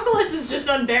 Patroclus is just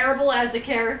unbearable as a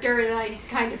character, and I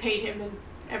kind of hate him in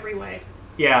every way.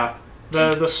 Yeah.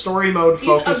 The story mode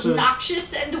focuses... He's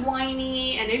obnoxious and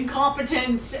whiny and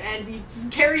incompetent, and he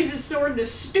carries his sword in a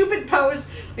stupid pose.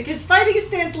 Like, his fighting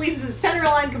stance leaves his center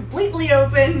line completely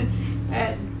open,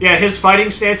 and... Yeah, his fighting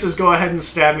stance is go ahead and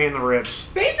stab me in the ribs.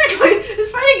 Basically, his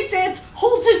fighting stance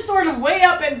holds his sword way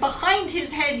up and behind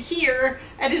his head here,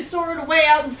 and his sword way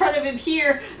out in front of him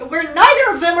here, where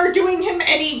neither of them are doing him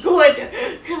any good.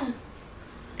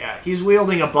 Yeah, he's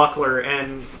wielding a buckler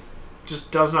and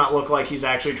just does not look like he's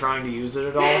actually trying to use it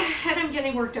at all. And I'm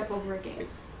getting worked up over a game.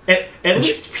 At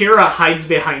least Pyrrha hides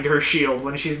behind her shield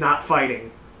when she's not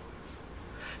fighting.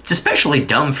 It's especially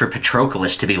dumb for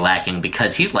Patroclus to be lacking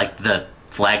because he's like the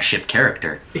flagship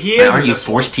character. He is. Aren't you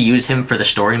forced to use him for the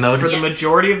story mode? For the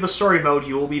majority of the story mode,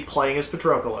 you will be playing as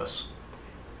Patroclus.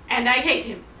 And I hate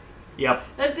him. Yep.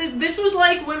 This was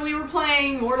like when we were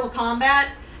playing Mortal Kombat,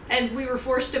 and we were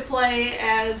forced to play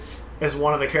as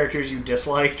one of the characters you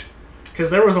disliked. Because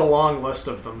there was a long list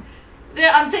of them.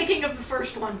 I'm thinking of the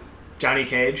first one. Johnny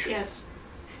Cage? Yes.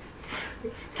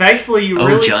 Thankfully, you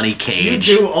really... Johnny Cage.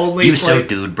 You do only you play... so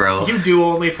dude, bro. You do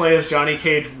only play as Johnny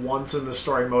Cage once in the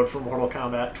story mode for Mortal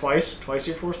Kombat. Twice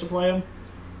you're forced to play him.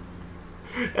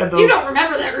 And those, you don't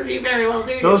remember that review very well,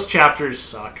 do you? Those chapters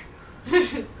suck.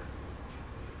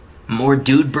 More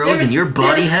dude, bro, than your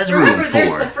body has room for.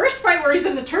 There's the first fight where he's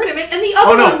in the tournament, and the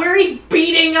other one where he's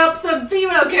beating up the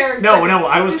female character. No,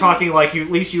 I was talking like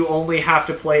at least you only have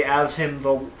to play as him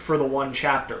for the one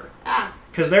chapter. Ah.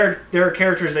 Because there are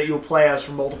characters that you'll play as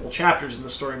for multiple chapters in the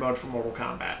story mode for Mortal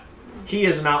Kombat. He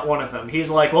is not one of them. He's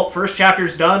like, well, first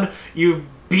chapter's done, you've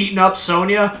beaten up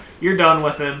Sonya, you're done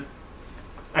with him.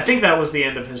 I think that was the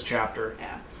end of his chapter.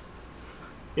 Yeah.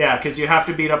 Yeah, because you have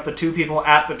to beat up the two people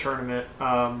at the tournament.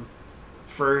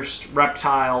 First,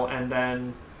 Reptile, and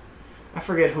then... I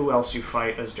forget who else you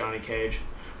fight as Johnny Cage.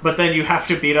 But then you have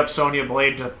to beat up Sonya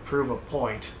Blade to prove a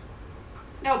point.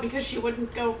 No, because she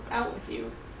wouldn't go out with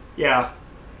you. Yeah.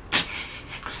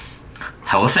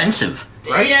 How offensive.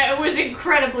 Right? Yeah, it was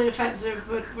incredibly offensive,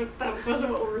 but that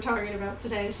wasn't what we were talking about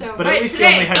today. So, but at least you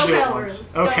only had to do it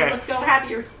once. Let's go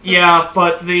happier. Yeah,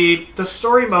 but the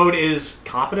story mode is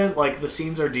competent. Like, the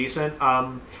scenes are decent.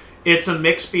 It's a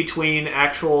mix between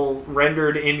actual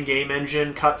rendered in-game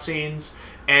engine cutscenes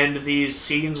and these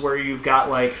scenes where you've got,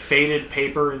 like, faded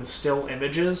paper and still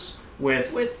images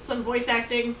with some voice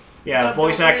acting. Yeah,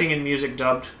 voice acting and music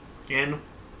dubbed in.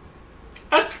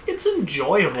 It's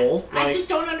enjoyable. I just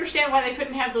don't understand why they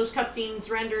couldn't have those cutscenes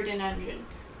rendered in engine.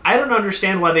 I don't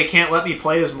understand why they can't let me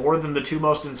play as more than the two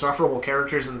most insufferable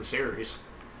characters in the series.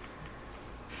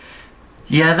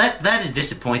 Yeah, that is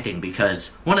disappointing because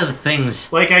one of the things...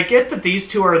 Like, I get that these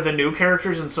two are the new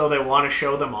characters and so they want to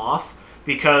show them off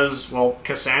because, well,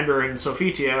 Cassandra and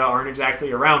Sophitia aren't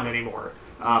exactly around anymore.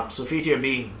 Sophitia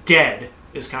being dead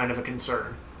is kind of a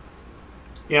concern.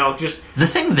 You know, just... The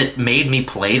thing that made me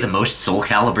play the most Soul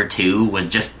Calibur 2 was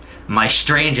just my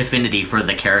strange affinity for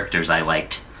the characters I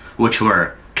liked, which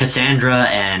were Cassandra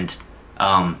and,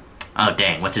 oh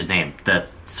dang, what's his name? The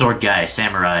sword guy,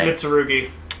 samurai. Mitsurugi.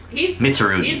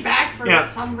 Mitsurugi. He's back for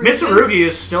some reason. Mitsurugi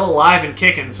is still alive and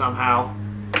kicking somehow.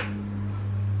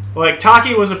 Like,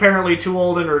 Taki was apparently too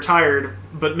old and retired,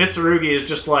 but Mitsurugi is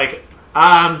just like,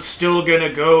 I'm still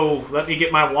gonna go, let me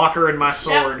get my walker and my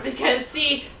sword. Yeah, because,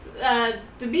 see...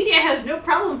 the media has no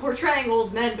problem portraying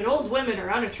old men, but old women are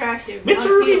unattractive.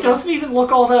 Mitsurugi doesn't even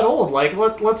look all that old. Like,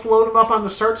 let's load him up on the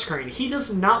start screen. He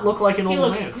does not look like an old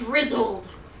man. He looks grizzled.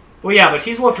 Well, yeah, but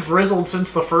he's looked grizzled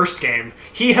since the first game.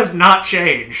 He has not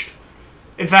changed.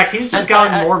 In fact, he's just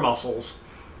gotten more muscles.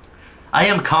 I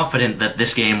am confident that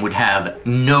this game would have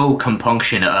no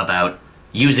compunction about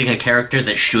using a character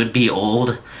that should be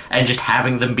old and just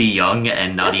having them be young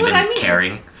and not even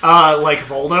caring. Like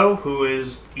Voldo, who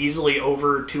is easily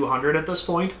over 200 at this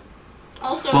point.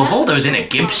 Also, well, Voldo's in a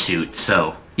gimp suit,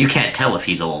 so you can't tell if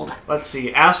he's old. Let's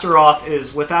see. Astaroth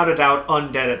is without a doubt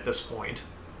undead at this point.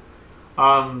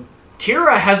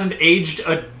 Tira hasn't aged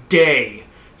a day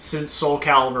since Soul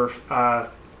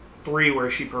Calibur 3, where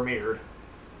she premiered.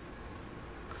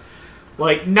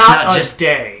 Like, not a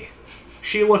day.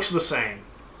 She looks the same.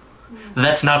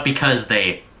 That's not because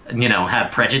they,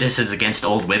 have prejudices against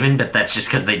old women, but that's just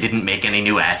because they didn't make any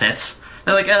new assets.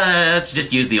 They're like, let's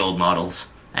just use the old models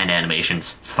and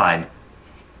animations. It's fine.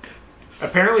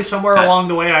 Apparently somewhere along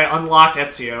the way I unlocked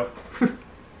Ezio.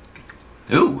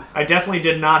 Ooh. I definitely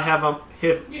did not have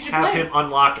You should play him him.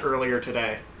 unlocked earlier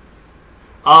today.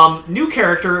 New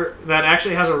character that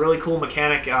actually has a really cool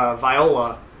mechanic,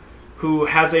 Viola, who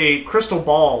has a crystal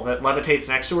ball that levitates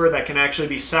next to her that can actually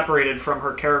be separated from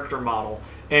her character model.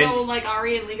 And So, like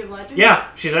Ari in League of Legends? yeah,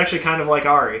 she's actually kind of like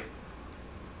Ari.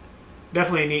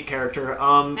 Definitely a neat character.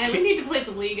 Man, we need to play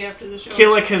some League after the show.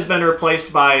 Killick has been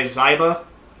replaced by Zyba,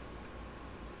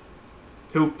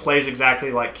 who plays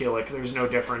exactly like Killick. There's no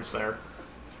difference there.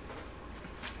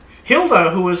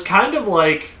 Hilda, who was kind of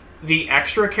like the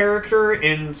extra character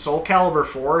in Soul Calibur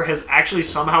 4, has actually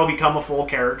somehow become a full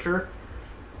character.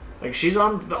 Like, she's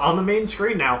on the main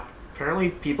screen now. Apparently,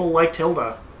 people liked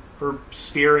Hilda. Her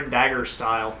spear and dagger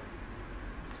style.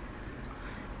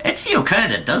 Ezio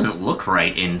kinda doesn't look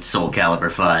right in Soul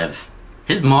Calibur 5.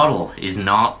 His model is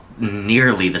not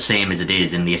nearly the same as it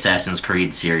is in the Assassin's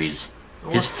Creed series.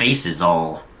 His face is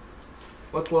all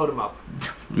Let's load him up.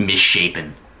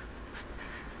 misshapen.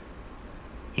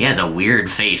 He has a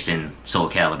weird face in Soul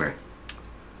Calibur.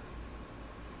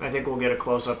 I think we'll get a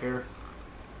close-up here.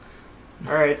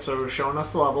 Alright, so showing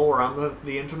us the level. We're on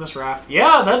the infamous raft.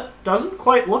 Yeah, that doesn't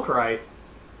quite look right.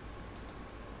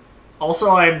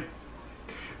 Also,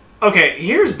 okay,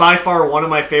 here's by far one of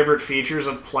my favorite features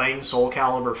of playing Soul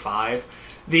Calibur 5.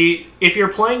 If you're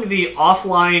playing the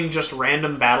offline, just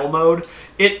random battle mode,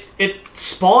 it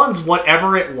spawns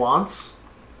whatever it wants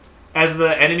as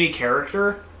the enemy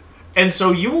character. And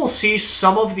so you will see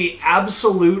some of the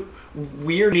absolute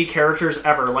weird characters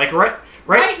ever. Like,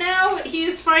 Right now, he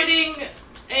is fighting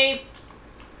a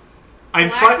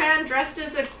black man dressed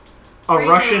as a green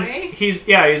Russian. beret.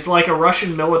 He's like a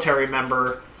Russian military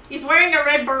member. He's wearing a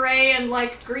red beret and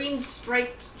like green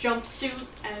striped jumpsuit,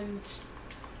 and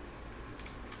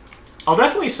I'll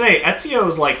definitely say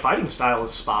Ezio's like fighting style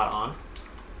is spot on.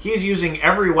 He's using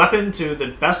every weapon to the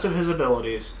best of his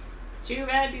abilities. too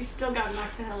bad he's still got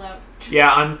knocked the hell out.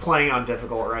 Yeah, I'm playing on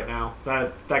difficult right now.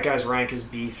 That guy's rank is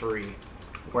B3,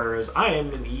 whereas I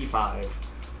am an E5.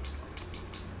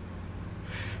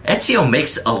 Ezio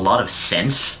makes a lot of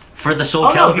sense for the Soul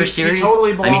Oh, no, Calibur he series.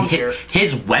 totally belongs here.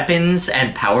 His weapons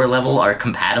and power level are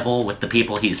compatible with the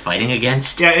people he's fighting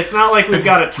against. Yeah, it's not like we've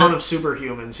got a ton of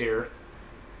superhumans here.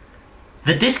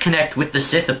 The disconnect with the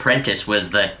Sith Apprentice was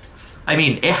that, I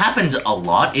mean, it happens a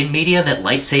lot in media that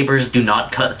lightsabers do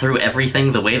not cut through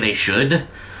everything the way they should,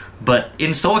 but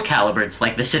in Soul Calibur, it's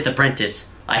like the Sith Apprentice.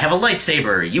 I have a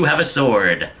lightsaber, you have a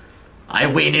sword. I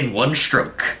win in one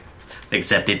stroke.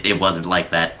 Except it wasn't like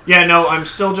that. Yeah, no, I'm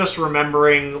still just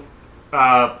remembering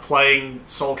playing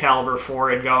Soul Calibur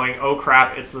 4 and going, oh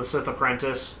crap, it's the Sith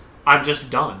Apprentice. I'm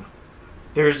just done.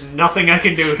 There's nothing I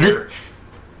can do here.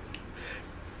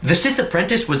 The Sith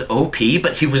Apprentice was OP,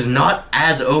 but he was not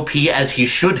as OP as he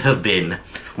should have been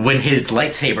when his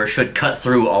lightsaber should cut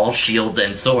through all shields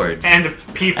and swords. And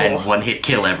people. And one-hit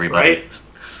kill everybody. Right?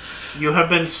 You have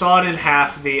been sawed in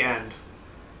half, the end.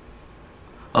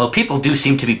 Oh, people do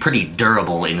seem to be pretty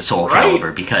durable in Soul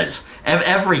Calibur, because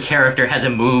every character has a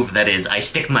move that is, I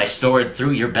stick my sword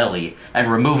through your belly and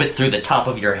remove it through the top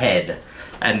of your head.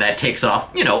 And that takes off,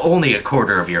 only a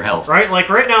quarter of your health. Right? Like,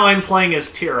 right now I'm playing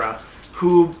as Tira,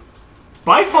 who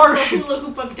by far That's the should... hula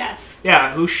hoop of death.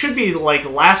 Yeah, who should be, like,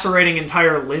 lacerating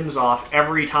entire limbs off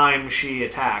every time she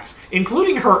attacks.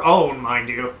 Including her own, mind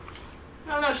you.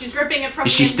 Oh no, she's ripping it from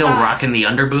Is the she still inside. rocking the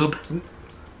underboob?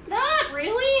 Not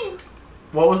really.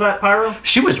 What was that, Pyro?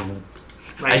 She was...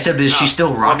 I said, is she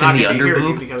still rocking the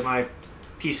underboob? Because my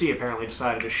PC apparently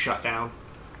decided to shut down.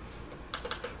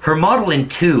 Her model in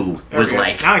 2 There was we go.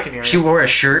 like... Now I can hear she you. wore a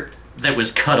shirt that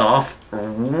was cut off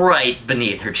right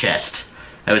beneath her chest.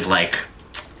 I was like,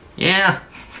 yeah,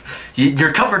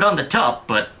 you're covered on the top,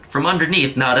 but from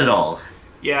underneath, not at all.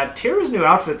 Yeah, Tira's new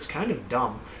outfit's kind of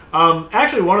dumb.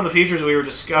 Actually, one of the features we were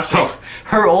discussing... Oh,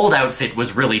 her old outfit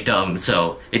was really dumb,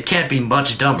 so it can't be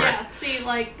much dumber. Yeah, see,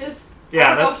 like, this... Yeah, I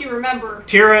don't know that's- if you remember.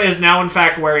 Tira is now, in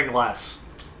fact, wearing less.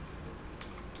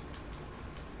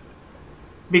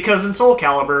 Because in Soul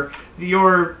Calibur,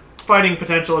 your fighting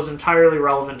potential is entirely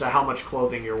relevant to how much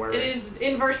clothing you're wearing. It is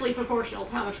inversely proportional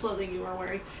to how much clothing you are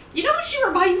wearing. You know who she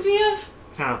reminds me of?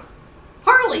 Huh.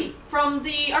 Harley from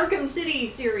the Arkham City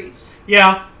series.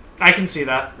 Yeah, I can see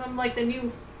that. From, like, the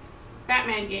new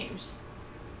Batman games.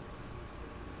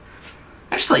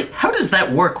 Actually, how does that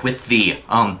work with the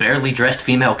barely dressed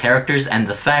female characters and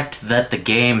the fact that the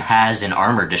game has an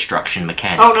armor destruction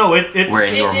mechanic? Oh no, it's...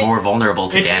 Wherein you're more vulnerable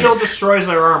to It damage. still destroys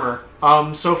their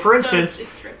armor. So for instance, So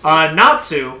it strips it.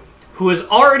 Natsu, who is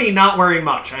already not wearing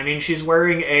much. I mean, she's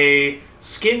wearing a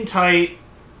skin-tight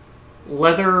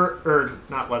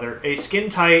a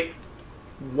skin-tight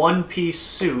one-piece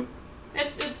suit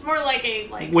It's more like a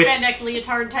With- spandex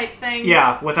leotard type thing.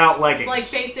 Yeah, without leggings. It's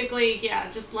like basically, yeah,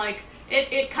 just like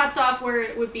it cuts off where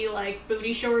it would be like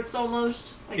booty shorts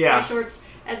almost, like booty shorts,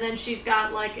 and then she's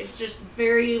got like it's just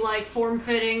very like form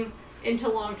fitting into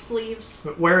long sleeves.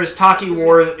 Whereas Taki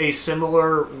wore a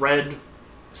similar red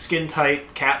skin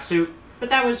tight catsuit. But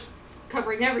that was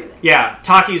covering everything. Yeah,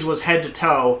 Taki's was head to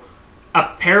toe.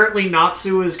 Apparently,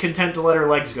 Natsu is content to let her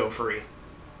legs go free.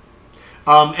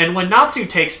 And when Natsu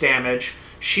takes damage,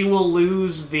 she will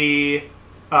lose the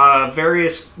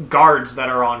various guards that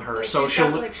are on her. Like so she's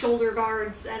she'll got, like shoulder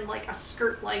guards and like a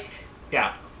skirt like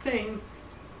thing.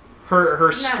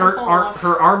 Her skirt, fall off.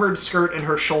 her armored skirt, and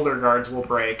her shoulder guards will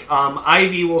break.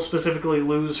 Ivy will specifically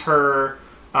lose her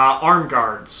arm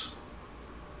guards.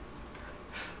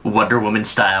 Wonder Woman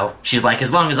style. She's like,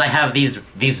 as long as I have these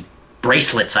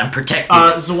bracelets, I'm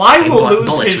protected. Zwei will lose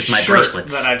bullets his with my shirt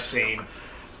bracelets. that I've seen.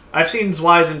 I've seen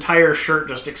Zwei's entire shirt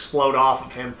just explode off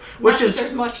of him, Not that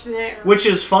there's much there. which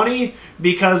is funny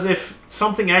because if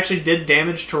something actually did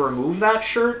damage to remove that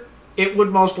shirt, it would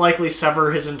most likely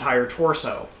sever his entire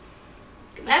torso.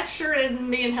 That shirt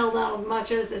isn't being held out with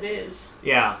much as it is.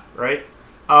 Yeah, right?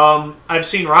 I've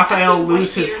seen Raphael I've seen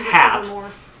lose white his beaters that hat. cover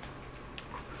more.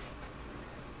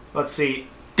 Let's see.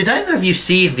 Did either of you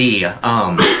see the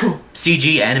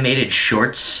CG animated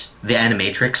shorts, the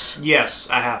Animatrix? Yes,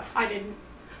 I have. I didn't.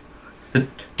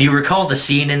 Do you recall the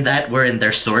scene in that wherein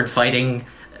they're sword fighting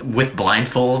with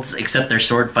blindfolds, except they're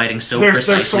sword fighting so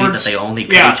precisely that they only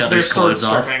cut each other's clothes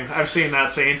off? I've seen that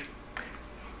scene.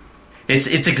 It's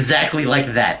exactly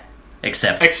like that,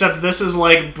 except this is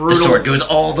like the brutal. sword goes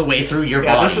all the way through your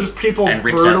body. This is people and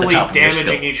rips out the brutally top of your damaging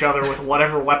skull. each other with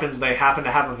whatever weapons they happen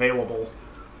to have available.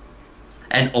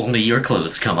 And only your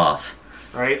clothes come off.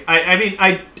 Right? I mean,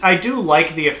 I do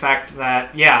like the effect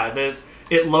that,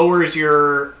 it lowers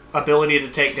your ability to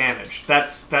take damage.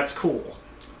 That's cool.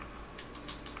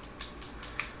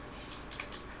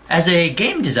 As a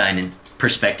game design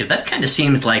perspective, that kind of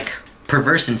seems like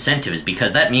perverse incentives,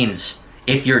 because that means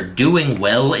if you're doing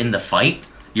well in the fight,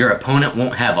 your opponent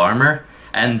won't have armor,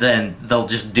 and then they'll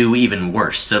just do even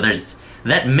worse. So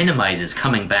that minimizes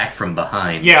coming back from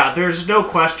behind. Yeah, there's no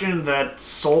question that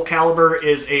Soul Calibur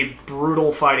is a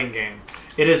brutal fighting game.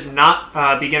 It is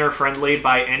not beginner-friendly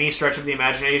by any stretch of the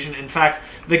imagination. In fact,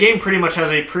 the game pretty much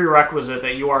has a prerequisite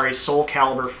that you are a Soul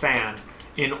Calibur fan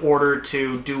in order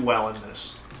to do well in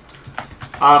this.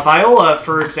 Viola,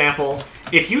 for example,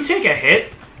 if you take a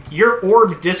hit, your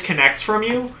orb disconnects from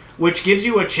you, which gives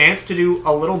you a chance to do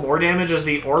a little more damage as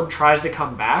the orb tries to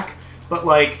come back. But,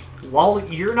 like, while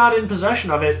you're not in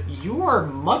possession of it, you are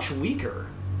much weaker.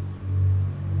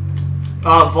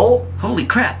 Holy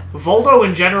crap. Voldo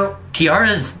in general...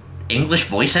 Tiara's English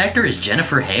voice actor is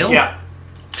Jennifer Hale? Yeah.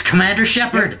 It's Commander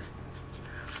Shepard. Yep.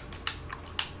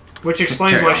 Which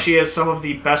explains Carry why on. she has some of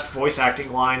the best voice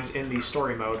acting lines in the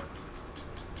story mode.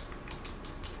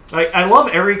 Like, I love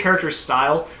every character's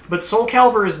style, but Soul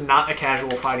Calibur is not a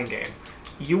casual fighting game.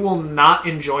 You will not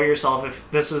enjoy yourself if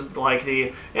this is like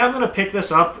I'm going to pick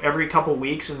this up every couple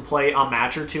weeks and play a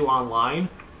match or two online.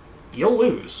 You'll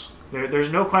lose.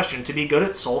 There's no question. To be good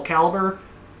at Soul Calibur,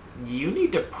 you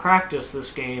need to practice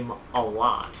this game a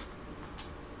lot.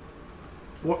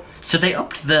 So they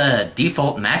upped the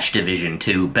default match division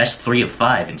to best 3 of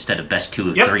 5 instead of best 2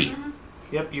 of 3.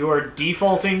 Yep, you are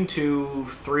defaulting to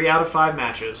 3 out of 5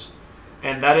 matches.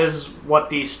 And that is what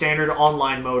the standard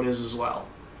online mode is as well.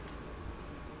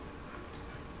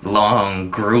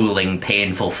 Long, grueling,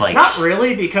 painful fights. Not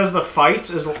really, because the fights,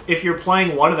 if you're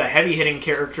playing one of the heavy-hitting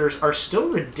characters, are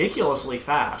still ridiculously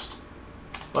fast.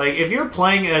 Like, if you're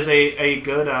playing as a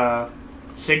good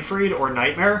Siegfried or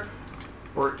Nightmare,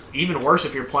 or even worse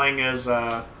if you're playing as,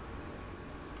 trying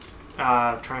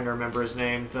to remember his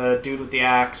name, the dude with the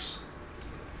axe.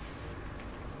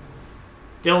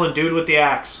 Dylan, dude with the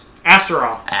axe.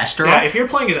 Astaroth. Astaroth? Yeah, if you're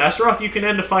playing as Astaroth, you can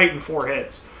end a fight in 4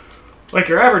 hits. Like,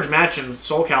 your average match in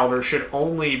Soul Calibur should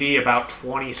only be about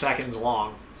 20 seconds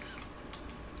long.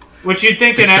 Which you'd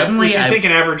think an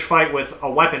average fight with a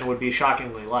weapon would be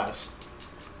shockingly less.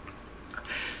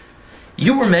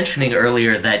 You were mentioning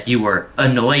earlier that you were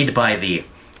annoyed by the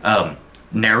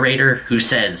narrator who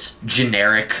says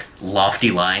generic,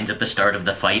 lofty lines at the start of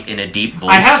the fight in a deep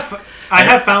voice. I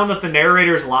have found that the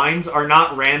narrator's lines are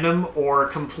not random or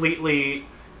completely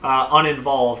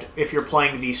uninvolved if you're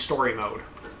playing the story mode.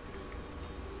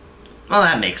 Well,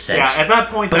 that makes sense. Yeah, at that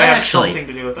point, that has something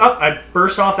to do with... Oh, I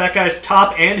burst off that guy's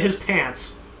top and his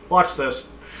pants. Watch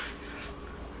this.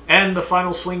 And the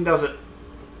final swing does it.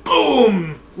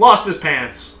 Boom! Lost his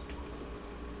pants.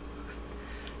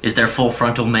 Is there full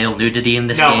frontal male nudity in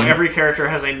this game? No, every character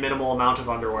has a minimal amount of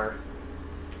underwear.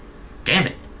 Damn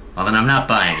it. Well, then I'm not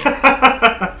buying it.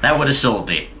 That would have sold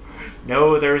me.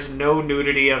 No, there's no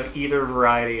nudity of either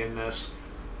variety in this.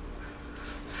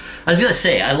 I was gonna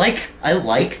say, I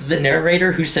like the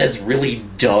narrator who says really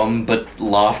dumb but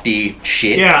lofty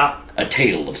shit. Yeah. A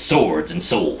tale of swords and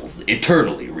souls,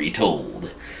 eternally retold.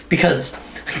 Because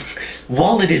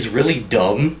while it is really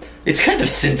dumb, it's kind of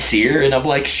sincere, and I'm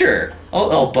like, sure,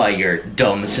 I'll buy your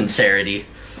dumb sincerity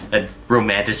and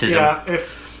romanticism. Yeah,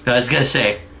 I was gonna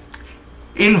say,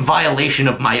 in violation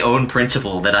of my own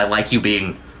principle that I like you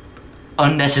being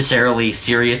unnecessarily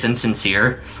serious and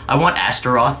sincere, I want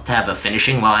Astaroth to have a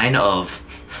finishing line of,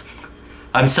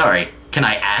 I'm sorry, can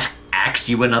I ask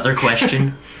you another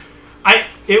question?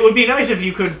 It would be nice if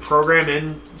you could program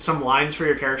in some lines for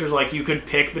your characters, like you could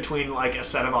pick between like a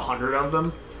set of 100 of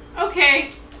them. Okay.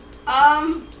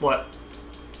 What?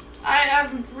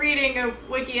 I'm reading a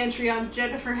wiki entry on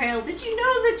Jennifer Hale. Did you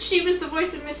know that she was the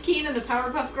voice of Miss Keene in the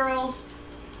Powerpuff Girls?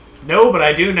 No, but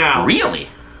I do now. Really?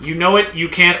 You know it, you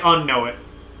can't unknow it.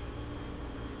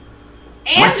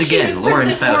 And Once she again, was Lauren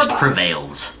Princess Faust Warbucks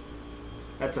prevails.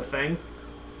 That's a thing?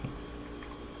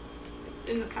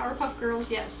 in the Powerpuff Girls,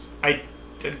 yes. I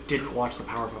didn't watch the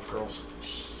Powerpuff Girls.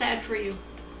 Sad for you.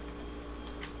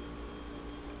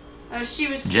 She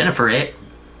was... Jennifer A.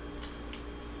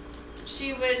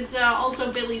 She was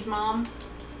also Billy's mom.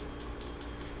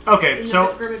 Okay,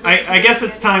 so I guess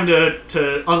it's time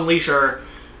to unleash our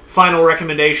final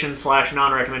recommendation /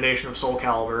 non-recommendation of Soul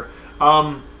Calibur.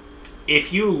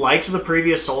 If you liked the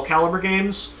previous Soul Calibur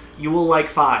games, you will like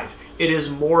 5. It is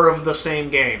more of the same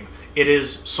game. It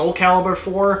is Soul Calibur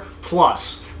 4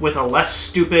 plus, with a less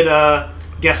stupid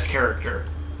guest character.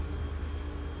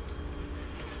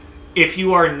 If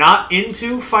you are not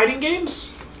into fighting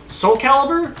games, Soul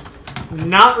Calibur,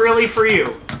 not really for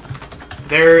you.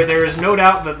 There is no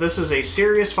doubt that this is a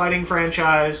serious fighting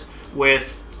franchise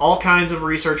with all kinds of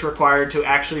research required to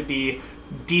actually be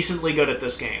decently good at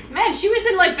this game. Man, she was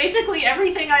in like basically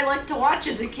everything I liked to watch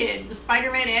as a kid. The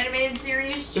Spider-Man animated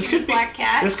series, she was Black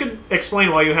Cat. This could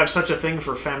explain why you have such a thing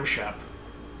for FemShep.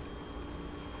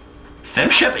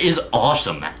 FemShep is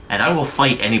awesome, and I will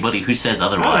fight anybody who says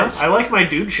otherwise. I like my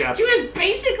dude shep. She was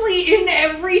basically in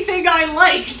everything I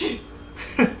liked.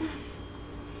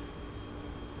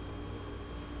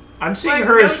 I'm seeing Like,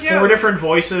 her no as joke. 4 different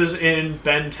voices in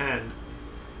Ben 10.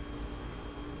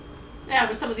 Yeah,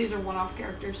 but some of these are one-off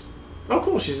characters. Oh,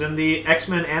 cool. She's in the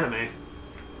X-Men anime.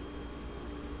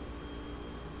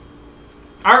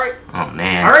 Alright. Oh,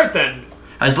 man. Alright, then.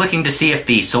 I was looking to see if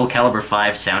the Soul Calibur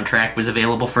 5 soundtrack was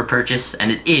available for purchase,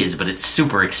 and it is, but it's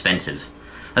super expensive.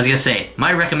 I was gonna say,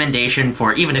 my recommendation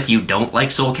for even if you don't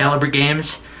like Soul Calibur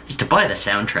games is to buy the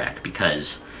soundtrack,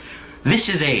 because this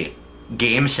is a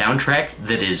game soundtrack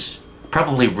that is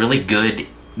probably really good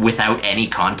without any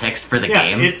context for the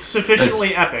game. Yeah, it's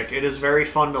sufficiently epic. It is very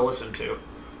fun to listen to.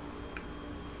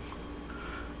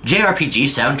 JRPG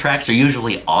soundtracks are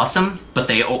usually awesome, but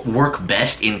they work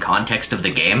best in context of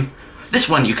the game. This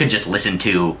one you can just listen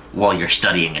to while you're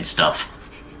studying and stuff.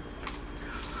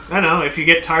 I don't know, if you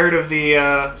get tired of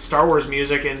the Star Wars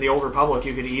music in the Old Republic,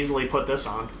 you could easily put this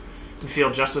on and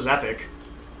feel just as epic.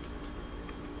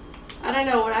 I don't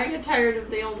know, when I get tired of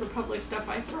the Old Republic stuff,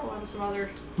 I throw on some other...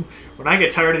 When I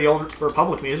get tired of the Old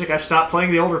Republic music, I stop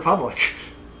playing the Old Republic.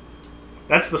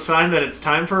 That's the sign that it's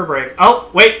time for a break.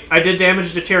 Oh, wait, I did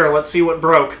damage to Tira. Let's see what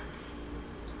broke.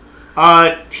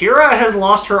 Tira has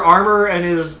lost her armor and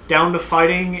is down to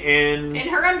fighting in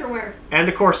her underwear. And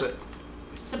a corset.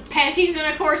 Some panties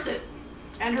and a corset.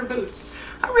 And her boots.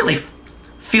 I really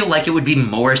feel like it would be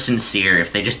more sincere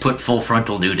if they just put full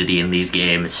frontal nudity in these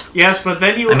games. Yes, but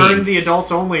then you earn the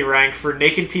adults-only rank for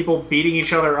naked people beating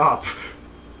each other up.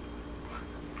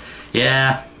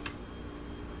 Yeah.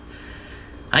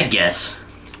 I guess.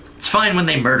 It's fine when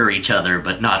they murder each other,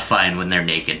 but not fine when they're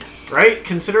naked. Right?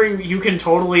 Considering you can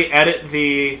totally edit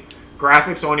the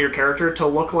graphics on your character to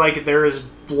look like there is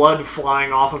blood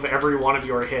flying off of every one of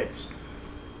your hits.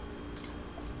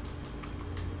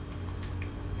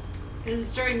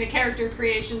 Because during the character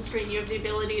creation screen, you have the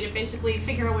ability to basically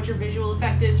figure out what your visual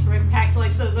effect is for impacts,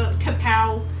 like so the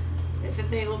kapow, if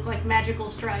they look like magical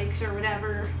strikes or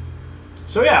whatever.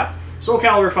 So yeah, Soul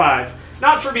Calibur 5.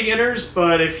 Not for beginners,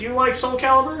 but if you like Soul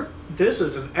Calibur, this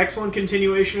is an excellent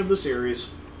continuation of the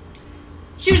series.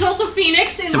 She was also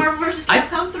Phoenix in Marvel vs.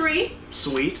 Capcom 3.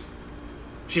 Sweet.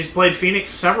 She's played Phoenix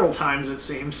several times, it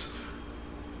seems.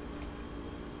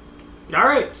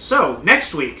 Alright, so,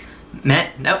 next week.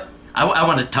 Matt, nope. I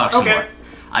want to talk some more.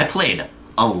 I played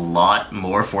a lot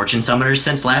more Fortune Summoners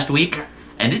since last week,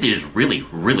 and it is really,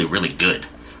 really, really good.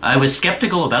 I was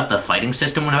skeptical about the fighting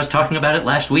system when I was talking about it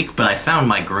last week, but I found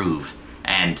my groove,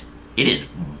 and It is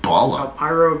baller.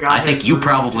 Pyro got I think his you groove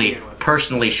probably to begin with.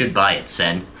 personally should buy it,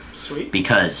 Sen. Sweet.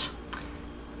 Because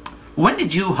when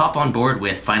did you hop on board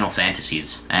with Final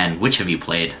Fantasies, and which have you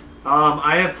played?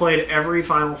 I have played every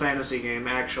Final Fantasy game,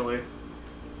 actually.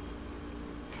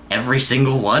 Every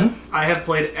single one? I have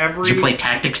played every... Did you play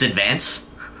Tactics Advance?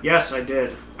 Yes, I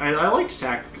did. I liked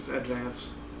Tactics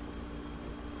Advance.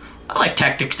 I like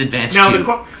Tactics Advance Now, too.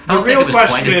 the I don't think real it was quite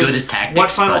question as good is, as Tactics,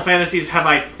 what Final but Fantasies have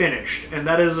I finished? And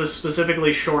that is a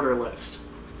specifically shorter list.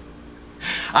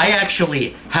 I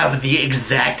actually have the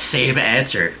exact same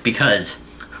answer, because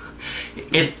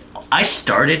I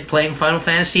started playing Final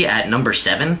Fantasy at number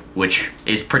 7, which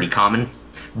is pretty common,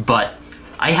 but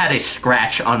I had a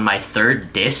scratch on my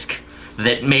 3rd disc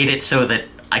that made it so that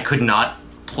I could not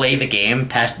play the game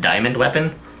past Diamond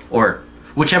Weapon, or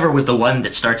whichever was the one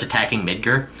that starts attacking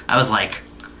Midgar. I was like,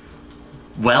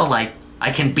 well,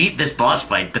 I can beat this boss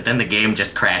fight, but then the game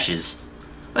just crashes.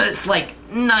 It's like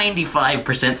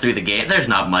 95% through the game. There's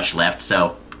not much left,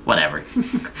 so whatever.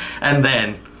 And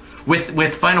then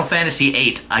with Final Fantasy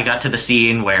VIII, I got to the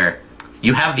scene where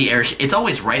you have the airship. It's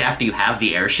always right after you have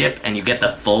the airship and you get the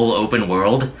full open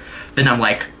world. Then I'm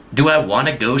like, do I want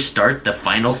to go start the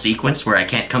final sequence where I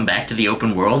can't come back to the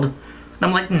open world? And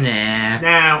I'm like, nah.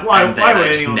 Nah, why And then would I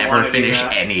just anyone never want to do finish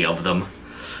that? any of them.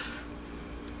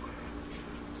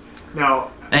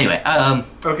 No. Anyway,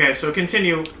 Okay, so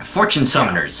continue. Fortune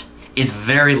Summoners is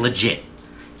very legit.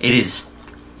 It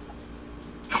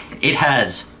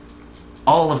has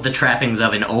all of the trappings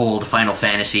of an old Final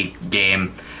Fantasy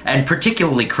game, and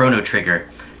particularly Chrono Trigger.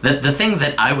 The thing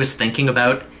that I was thinking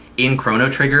about in Chrono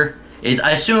Trigger is,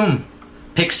 I assume,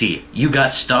 Pixie, you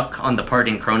got stuck on the part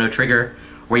in Chrono Trigger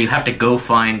where you have to go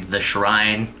find the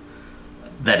shrine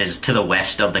that is to the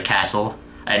west of the castle,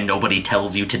 and nobody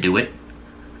tells you to do it.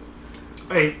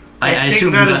 I I think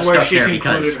assume that you is got where stuck she there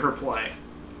concluded because... her play.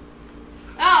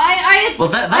 Well,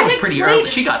 that I was had pretty played- early.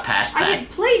 She got past I that. had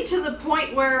played to the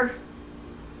point where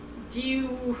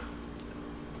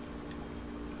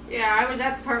Yeah, I was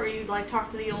at the part where you like talk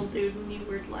to the old dude and you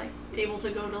were like able to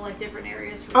go to like different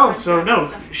areas. For Oh, time so travel no, and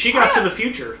stuff. she got to the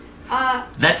future.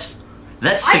 That's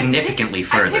I significantly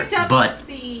picked, further, I picked up but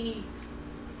the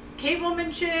cave woman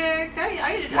chick.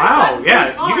 I Wow, got yeah,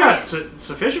 pretty far. you got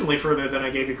sufficiently further than I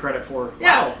gave you credit for.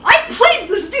 Yeah, Wow. I played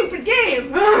the stupid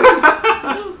game.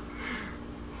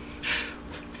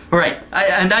 right.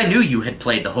 And I knew you had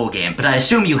played the whole game, but I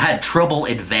assume you had trouble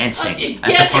advancing at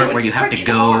Yes, the part it was where you have to freaking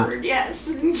go hard,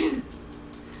 yes.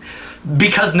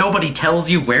 because nobody tells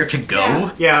you where to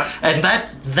go. Yeah. Yeah. And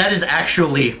that is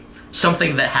actually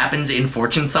something that happens in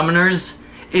Fortune Summoners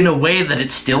in a way that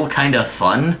it's still kind of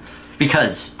fun,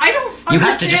 because I don't you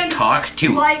have to just understand talk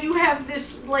to... why you have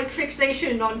this like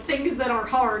fixation on things that are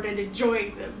hard and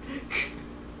enjoying them.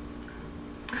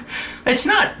 It's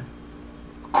not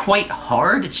quite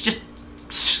hard, it's just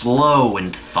slow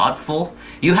and thoughtful.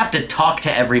 You have to talk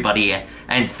to everybody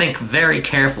and think very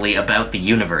carefully about the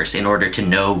universe in order to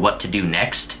know what to do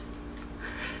next.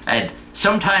 And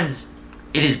sometimes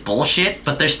it is bullshit,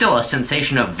 but there's still a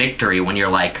sensation of victory when you're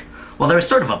like, well, there's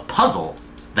sort of a puzzle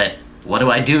that, what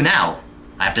do I do now?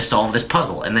 I have to solve this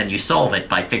puzzle, and then you solve it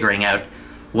by figuring out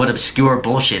what obscure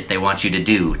bullshit they want you to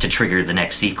do to trigger the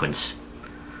next sequence.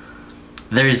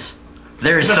 There is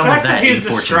The some fact of that that he's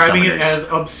in Fortune describing it Summoners.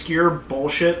 as obscure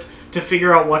bullshit to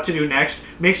figure out what to do next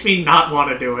makes me not want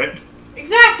to do it.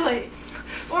 Exactly.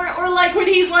 Or like when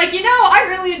he's like, I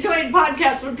really enjoyed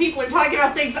podcasts when people are talking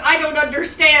about things I don't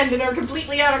understand and are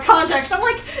completely out of context. I'm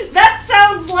like, that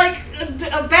sounds like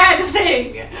a bad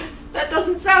thing. That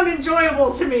doesn't sound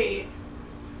enjoyable to me.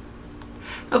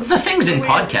 The things in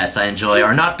Weird. podcasts I enjoy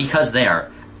are not because they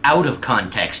are out of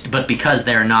context, but because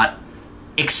they're not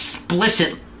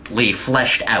explicitly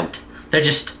fleshed out. They're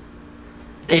just...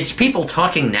 It's people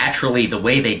talking naturally the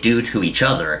way they do to each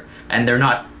other, and they're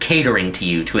not catering to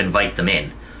you to invite them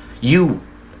in. You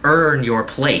earn your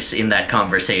place in that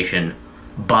conversation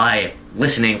by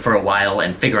listening for a while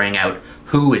and figuring out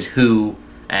who is who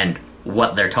and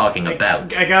what they're talking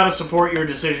about. I gotta support your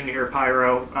decision here,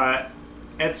 Pyro.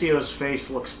 Ezio's face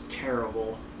looks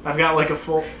terrible. I've got like a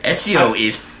full... Ezio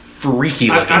is freaky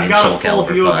looking I've in got Soul a full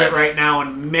Calibur view 5. of it right now,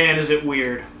 and man, is it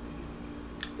weird.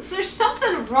 Is there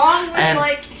something wrong with And-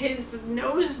 like his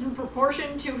nose in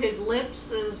proportion to his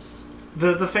lips?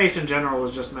 The face in general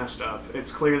is just messed up.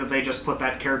 It's clear that they just put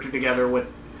that character together with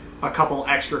a couple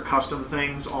extra custom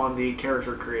things on the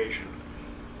character creation.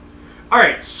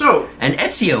 Alright, so... And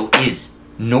Ezio is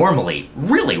normally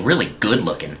really, really good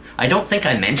looking. I don't think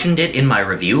I mentioned it in my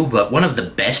review, but one of the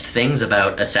best things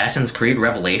about Assassin's Creed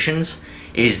Revelations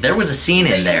is there was a scene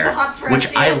in The there hots for which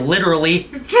Ezio. I literally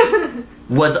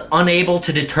was unable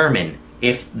to determine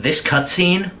if this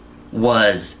cutscene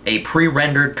was a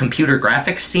pre-rendered computer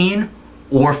graphics scene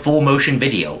or full motion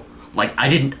video. Like,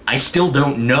 I still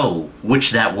don't know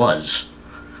which that was.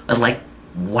 I was like,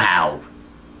 wow,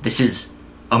 this is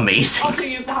amazing. Also,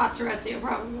 you have the hots for Ezio,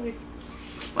 probably.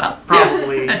 Well,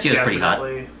 Probably. Ezio's pretty hot.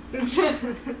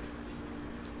 Definitely.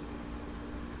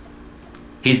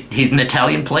 He's an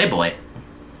Italian playboy.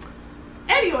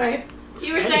 Anyway,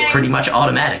 you were saying... Pretty much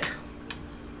automatic.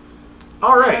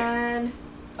 All right. And...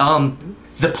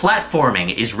 The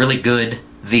platforming is really good.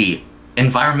 The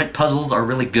environment puzzles are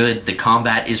really good. The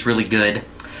combat is really good.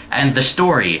 And the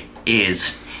story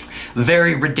is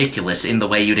very ridiculous in the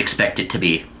way you'd expect it to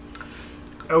be.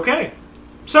 Okay.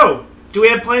 So, do we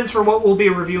have plans for what we'll be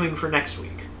reviewing for next week?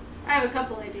 I have a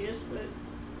couple ideas, but...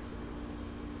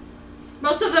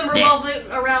 most of them revolve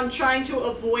around trying to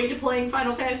avoid playing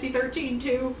Final Fantasy 13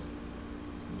 too.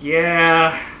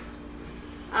 Yeah.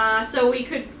 So we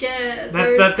could get...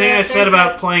 That thing I said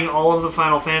about playing all of the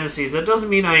Final Fantasies, that doesn't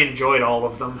mean I enjoyed all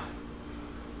of them.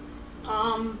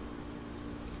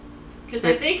 Because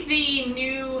I think the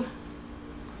new...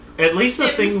 At least the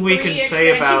Sims thing we 3 can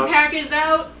say about... expansion pack is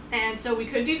out, and so we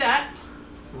could do that.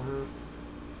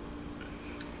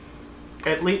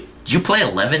 At least... Did you play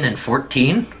 11 and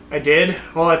 14? I did.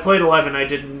 Well, I played 11. I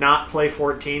did not play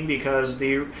 14 because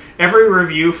every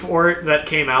review for it that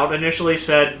came out initially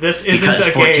said, this isn't because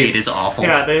a 14 game. is awful.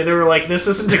 Yeah, they were like, this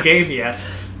isn't a game yet.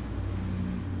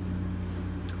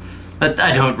 But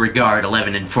I don't regard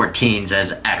 11 and 14s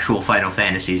as actual Final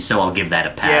Fantasies, so I'll give that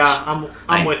a pass. Yeah,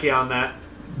 I'm with you on that.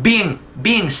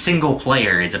 Being single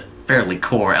player is a fairly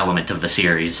core element of the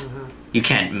series. You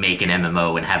can't make an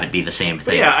MMO and have it be the same But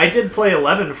thing. yeah, I did play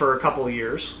 11 for a couple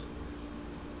years.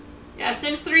 Yeah,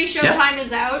 Sims 3 Showtime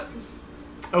is out.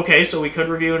 Okay, so we could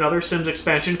review another Sims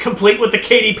expansion, complete with the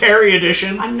Katy Perry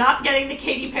edition. I'm not getting the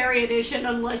Katy Perry edition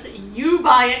unless you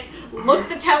buy it, look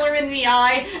the teller in the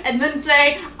eye, and then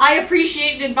say, I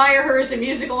appreciate and admire her as a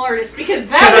musical artist, because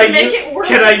that would make it worth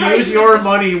Can the I price use of your the-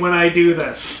 money when I do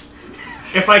this?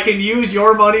 If I can use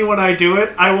your money when I do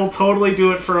it, I will totally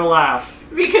do it for a laugh.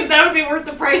 Because that would be worth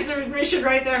the price of admission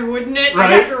right there, wouldn't it?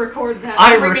 Right. I'd have to record that. I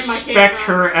I'm bringing my respect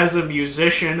camera. her as a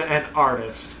musician and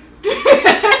artist.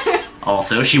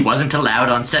 Also, she wasn't allowed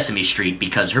on Sesame Street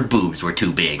because her boobs were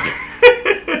too big.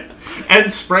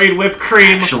 And sprayed whipped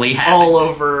cream Actually happened. all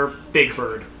over Big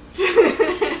Bird.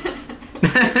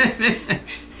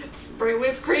 Spray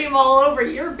whipped cream all over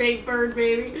your Big Bird,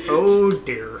 baby. Oh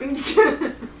dear.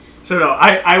 So no,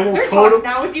 I will They're talking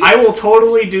now with you. I will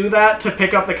totally do that to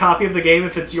pick up the copy of the game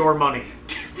if it's your money.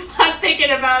 I'm thinking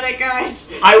about it,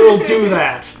 guys. I will do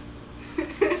that.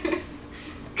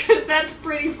 Because that's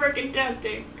pretty freaking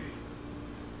tempting.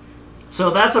 So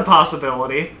that's a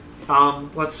possibility.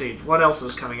 Let's see, what else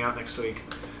is coming out next week?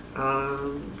 I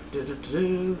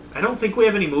don't think we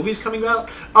have any movies coming out.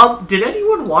 Did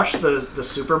anyone watch the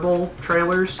Super Bowl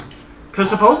trailers? Because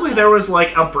supposedly there was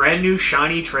like a brand new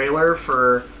shiny trailer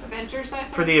for Avengers, I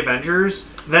think? the Avengers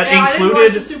that I didn't watch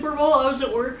included the Super Bowl. I was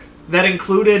at work. that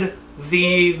included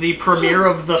the premiere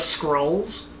of the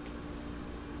Skrulls,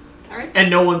 Alright. and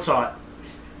no one saw it.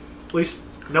 At least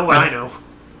no one I know.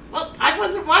 Well, I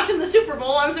wasn't watching the Super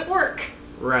Bowl. I was at work.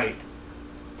 Right.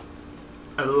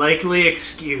 A likely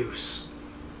excuse.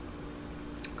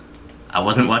 I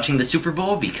wasn't watching the Super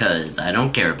Bowl because I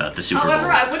don't care about the Super However,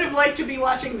 Bowl. I would have liked to be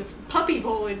watching this Puppy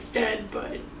Bowl instead,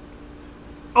 but...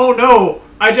 Oh no!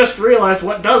 I just realized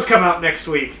what does come out next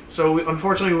week. So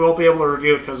unfortunately we won't be able to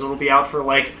review it because it'll be out for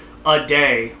like a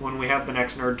day when we have the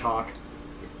next Nerd Talk.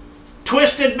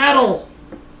 Twisted Metal!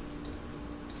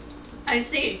 I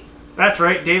see. That's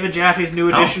right, David Jaffe's new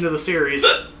addition to the series.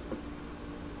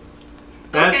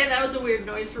 Okay, that was a weird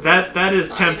noise for That is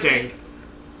Sorry to tempting. make.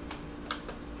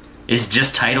 It's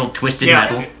just titled Twisted Yeah.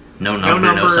 Metal. No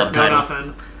number, no subtitle. no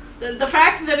nothing. The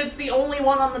fact that it's the only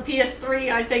one on the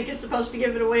PS3, I think, is supposed to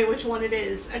give it away which one it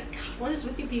is. God, what is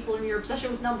with you people and your obsession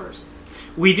with numbers?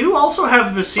 We do also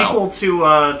have the sequel to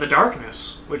The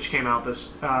Darkness, which came out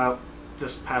this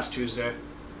past Tuesday.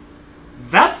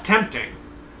 That's tempting.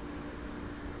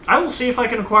 I will see if I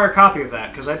can acquire a copy of that,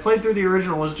 because I played through the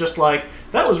original and was just like,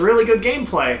 that was really good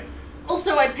gameplay.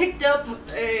 Also, I picked up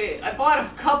I bought a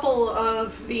couple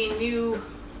of the new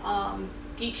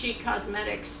Geek Chic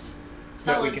Cosmetics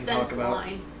That we Solid can Sense talk about.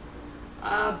 line.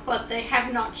 But they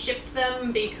have not shipped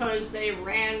them because they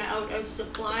ran out of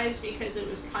supplies because it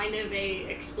was kind of a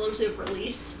explosive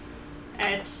release.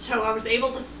 And so I was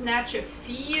able to snatch a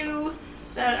few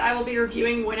that I will be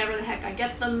reviewing whenever the heck I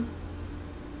get them.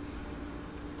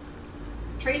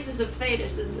 Traces of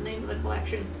Thetis is the name of the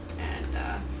collection. And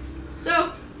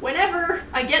so whenever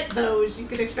I get those, you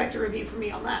can expect a review from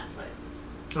me on that. But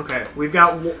Okay, we've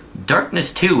got...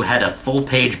 Darkness 2 had a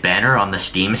full-page banner on the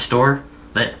Steam store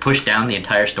that pushed down the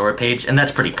entire store page, and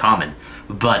that's pretty common.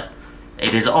 But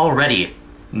it is already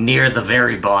near the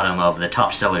very bottom of the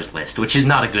top sellers list, which is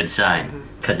not a good sign,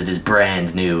 because it is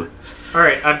brand new.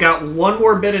 Alright, I've got one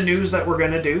more bit of news that we're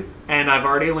going to do, and I've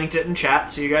already linked it in chat,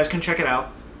 so you guys can check it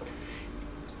out.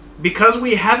 Because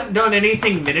we haven't done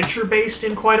anything miniature-based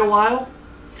in quite a while,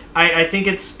 I think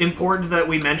it's important that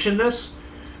we mention this,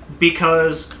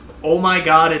 because, oh my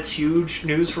god, it's huge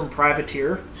news from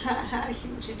Privateer. I see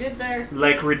what you did there.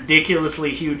 Like,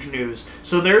 ridiculously huge news.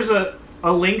 So there's a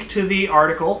link to the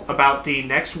article about the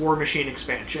next War Machine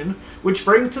expansion, which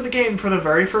brings to the game for the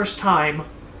very first time,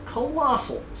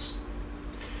 Colossals.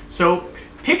 So,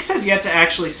 Pix has yet to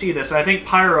actually see this. I think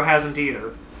Pyro hasn't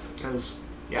either. Because,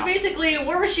 yeah. So basically,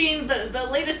 War Machine, the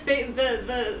latest,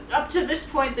 the up to this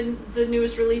point, the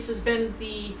newest release has been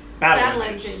the Battle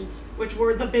Engines, which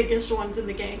were the biggest ones in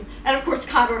the game. And of course,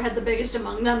 Calibur had the biggest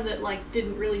among them that, like,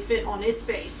 didn't really fit on its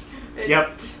base.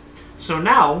 Yep. So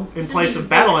now, in place of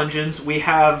Battle Engines, we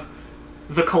have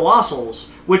the Colossals,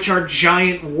 which are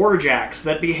giant warjacks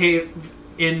that behave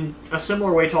in a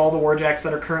similar way to all the warjacks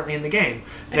that are currently in the game.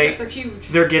 Except they're huge.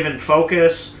 They're given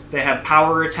focus, they have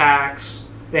power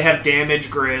attacks, they have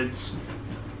damage grids.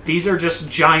 These are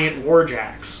just giant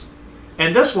warjacks.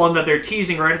 And this one that they're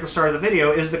teasing right at the start of the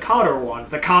video is the Cotter one,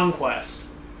 the Conquest.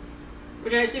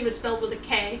 Which I assume is spelled with a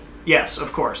K. Yes,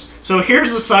 of course. So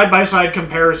here's a side-by-side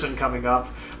comparison coming up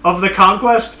of the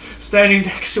Conquest standing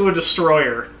next to a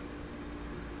destroyer.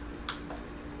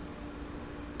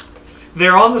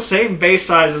 They're on the same base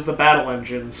size as the Battle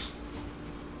Engines.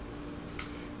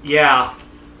 Yeah.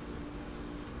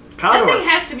 That thing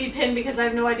has to be pinned because I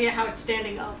have no idea how it's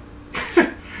standing up.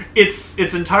 It's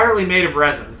entirely made of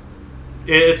resin.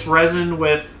 It's resin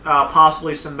with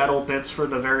possibly some metal bits for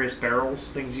the various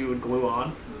barrels, things you would glue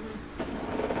on.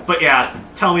 But yeah,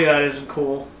 tell me that isn't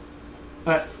cool.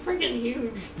 It's freaking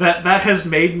huge. That has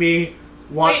made me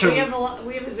want to. We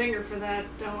have a zinger for that,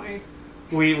 don't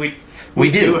we? We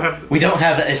do have. We don't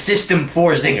have a system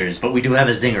for zingers, but we do have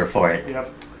a zinger for it. Yep.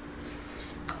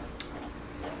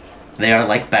 They are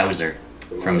like Bowser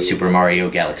from Super Mario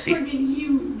Galaxy. Friggin'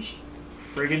 huge.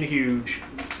 Friggin' huge.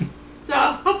 So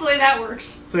hopefully that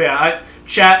works. So yeah,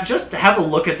 chat, just have a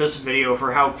look at this video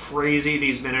for how crazy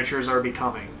these miniatures are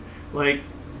becoming. Like,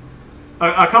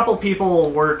 a couple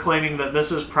people were claiming that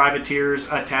this is Privateer's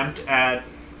attempt at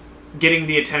getting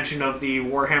the attention of the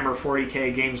Warhammer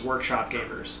 40k Games Workshop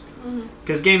gamers.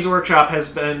 Because Games Workshop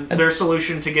has been, their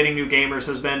solution to getting new gamers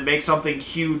has been make something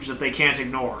huge that they can't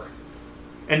ignore.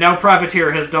 And now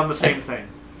Privateer has done the same thing.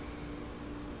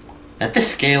 At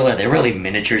this scale, are they really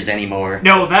miniatures anymore?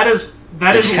 No, that is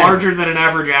larger than an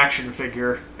average action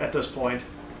figure at this point.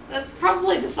 That's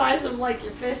probably the size of, like,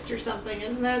 your fist or something,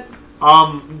 isn't it?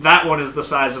 That one is the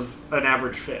size of an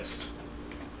average fist.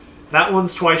 That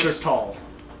one's twice as tall.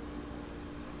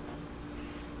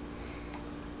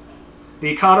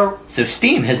 The Cotter... So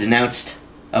Steam has announced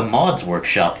a mods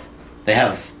workshop.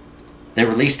 They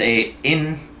released a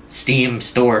in-Steam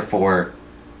store for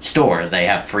store. They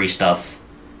have free stuff,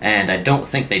 and I don't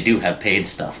think they do have paid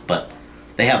stuff, but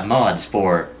they have mods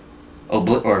for for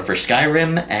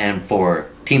Skyrim and for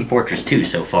Team Fortress 2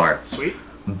 so far. Sweet.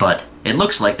 But it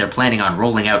looks like they're planning on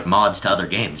rolling out mods to other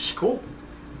games. Cool.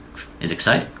 Is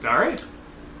exciting. Alright.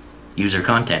 User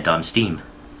content on Steam.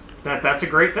 That's a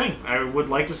great thing. I would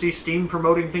like to see Steam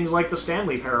promoting things like the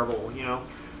Stanley Parable, you know.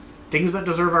 Things that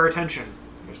deserve our attention.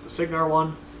 There's the Signar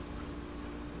one.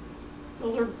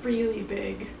 Those are really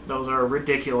big. Those are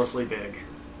ridiculously big.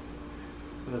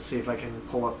 Let's see if I can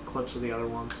pull up clips of the other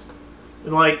ones.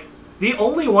 And, like, the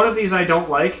only one of these I don't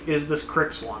like is this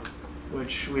Crix one,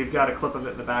 which we've got a clip of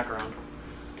it in the background.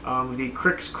 The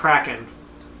Crix Kraken.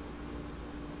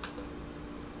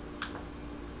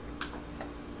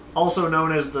 Also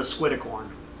known as the Squidicorn.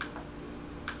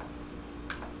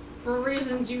 For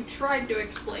reasons you tried to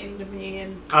explain to me,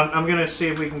 and I'm gonna see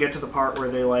if we can get to the part where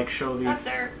they, like, show the... not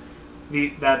there.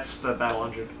 That's the Battle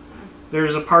Engine.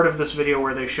 There's a part of this video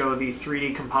where they show the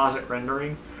 3D composite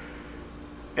rendering.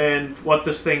 And what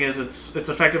this thing is, it's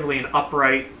effectively an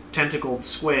upright, tentacled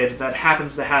squid that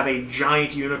happens to have a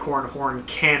giant unicorn horn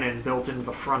cannon built into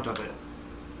the front of it.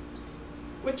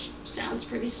 Which sounds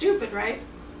pretty stupid, right?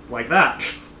 Like that.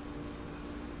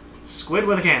 Squid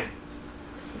with a cannon.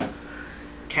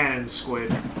 Cannon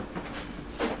squid.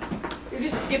 You're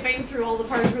just skipping through all the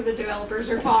parts where the developers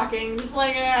are talking, just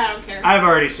like, I don't care. I've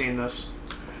already seen this.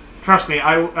 Trust me,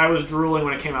 I was drooling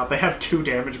when it came out. They have 2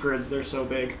 damage grids, they're so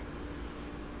big.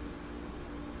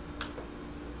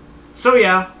 So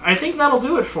yeah, I think that'll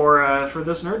do it for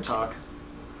this Nerd Talk.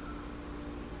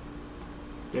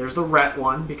 There's the Rhett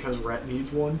one, because Rhett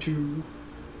needs one too.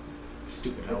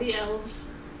 Stupid elves. The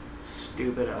elves.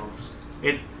 Stupid elves.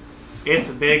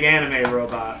 It's a big anime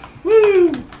robot.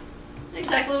 Woo!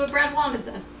 Exactly what Brad wanted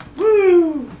then.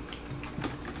 Woo!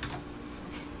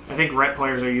 I think Rhett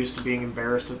players are used to being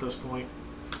embarrassed at this point.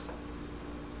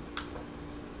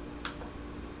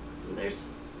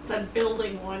 There's the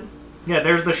building one. Yeah,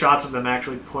 there's the shots of them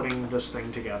actually putting this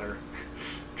thing together.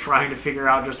 Trying to figure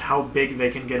out just how big they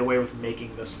can get away with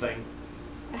making this thing.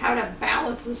 How to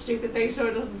balance the stupid thing so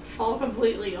it doesn't fall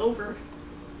completely over.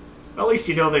 At least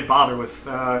you know they bother with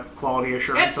quality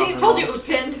assurance. Yeah, see, I told you it was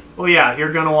pinned. Well, yeah,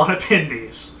 you're going to want to pin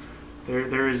these.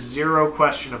 There is zero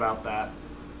question about that.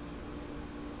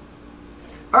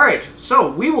 Alright,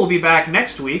 so we will be back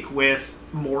next week with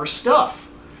more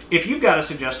stuff. If you've got a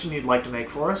suggestion you'd like to make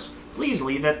for us, please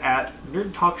leave it at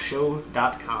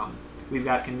nerdtalkshow.com. We've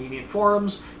got convenient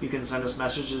forums. You can send us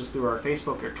messages through our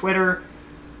Facebook or Twitter.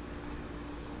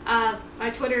 My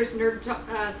Twitter is at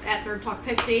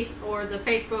NerdTalkPixie, or the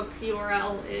Facebook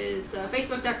URL is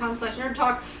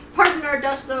facebook.com/NerdTalk. Pardon our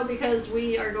dust, though, because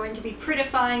we are going to be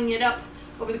prettifying it up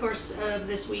over the course of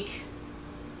this week,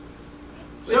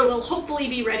 which will hopefully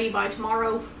be ready by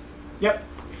tomorrow. Yep.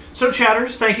 So,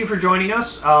 chatters, thank you for joining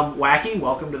us. Wacky,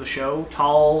 welcome to the show.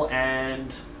 Tall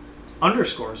and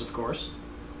underscores, of course.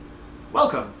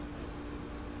 Welcome.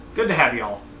 Good to have you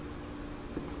all.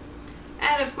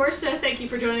 And of course, thank you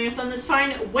for joining us on this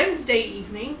fine Wednesday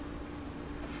evening.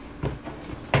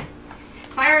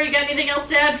 Claire, you got anything else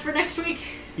to add for next week?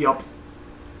 Yup.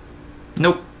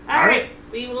 Nope. Alright,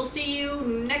 we will see you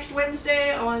next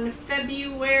Wednesday on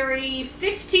February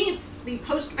 15th, the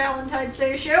post-Valentine's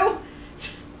Day show.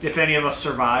 If any of us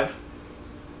survive.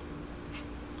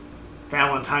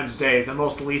 Valentine's Day, the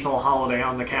most lethal holiday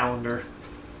on the calendar.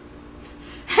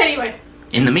 Anyway.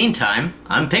 In the meantime,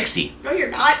 I'm Pixie. No,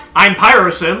 you're not. I'm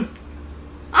Pyrosim.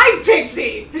 I'm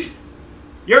Pixie.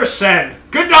 You're Sen.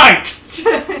 Good night!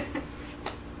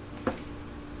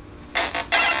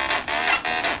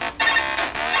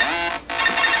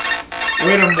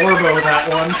 Way to Morbo that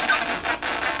one.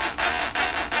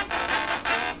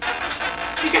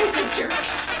 You guys are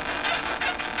jerks.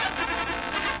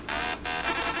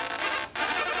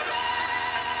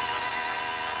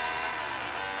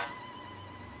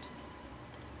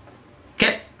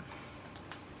 Okay.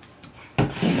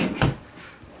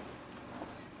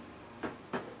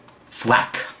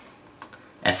 Flack.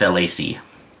 FLAC.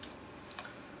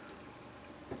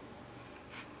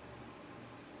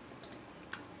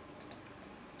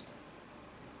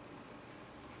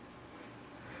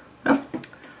 Well,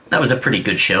 that was a pretty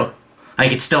good show.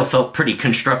 Like, it still felt pretty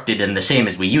constructed and the same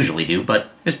as we usually do, but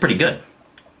it was pretty good.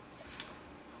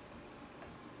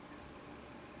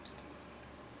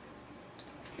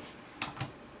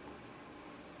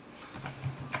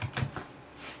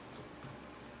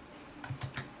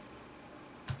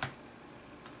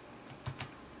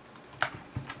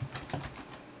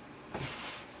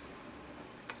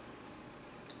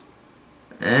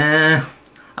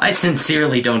 I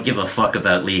sincerely don't give a fuck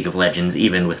about League of Legends,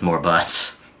 even with more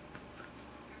bots.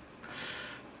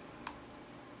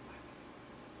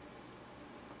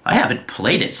 I haven't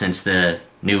played it since the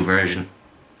new version.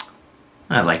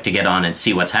 I'd like to get on and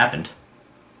see what's happened.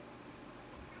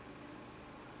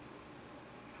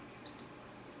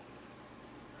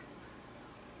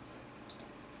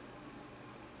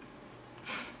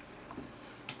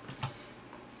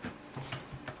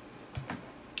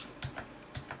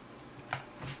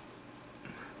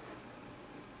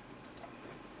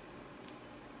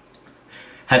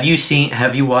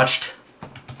 Have you watched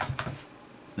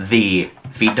the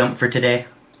feed dump for today?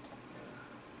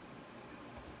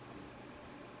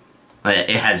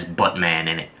 It has Buttman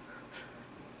in it.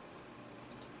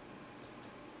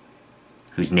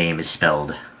 Whose name is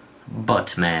spelled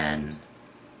Buttman,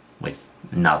 with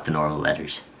not the normal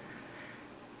letters.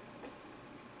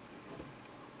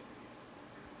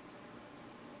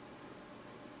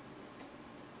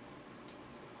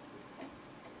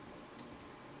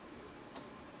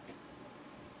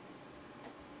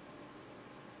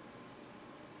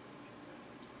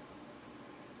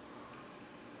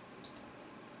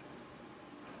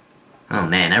 Oh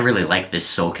man, I really like this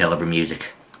Soul Calibur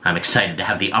music. I'm excited to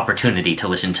have the opportunity to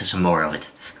listen to some more of it.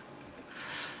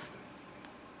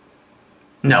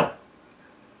 No.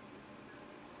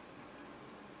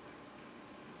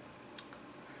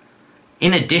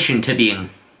 In addition to being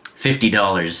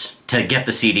 $50 to get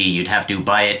the CD, you'd have to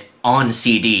buy it on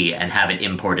CD and have it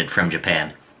imported from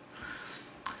Japan.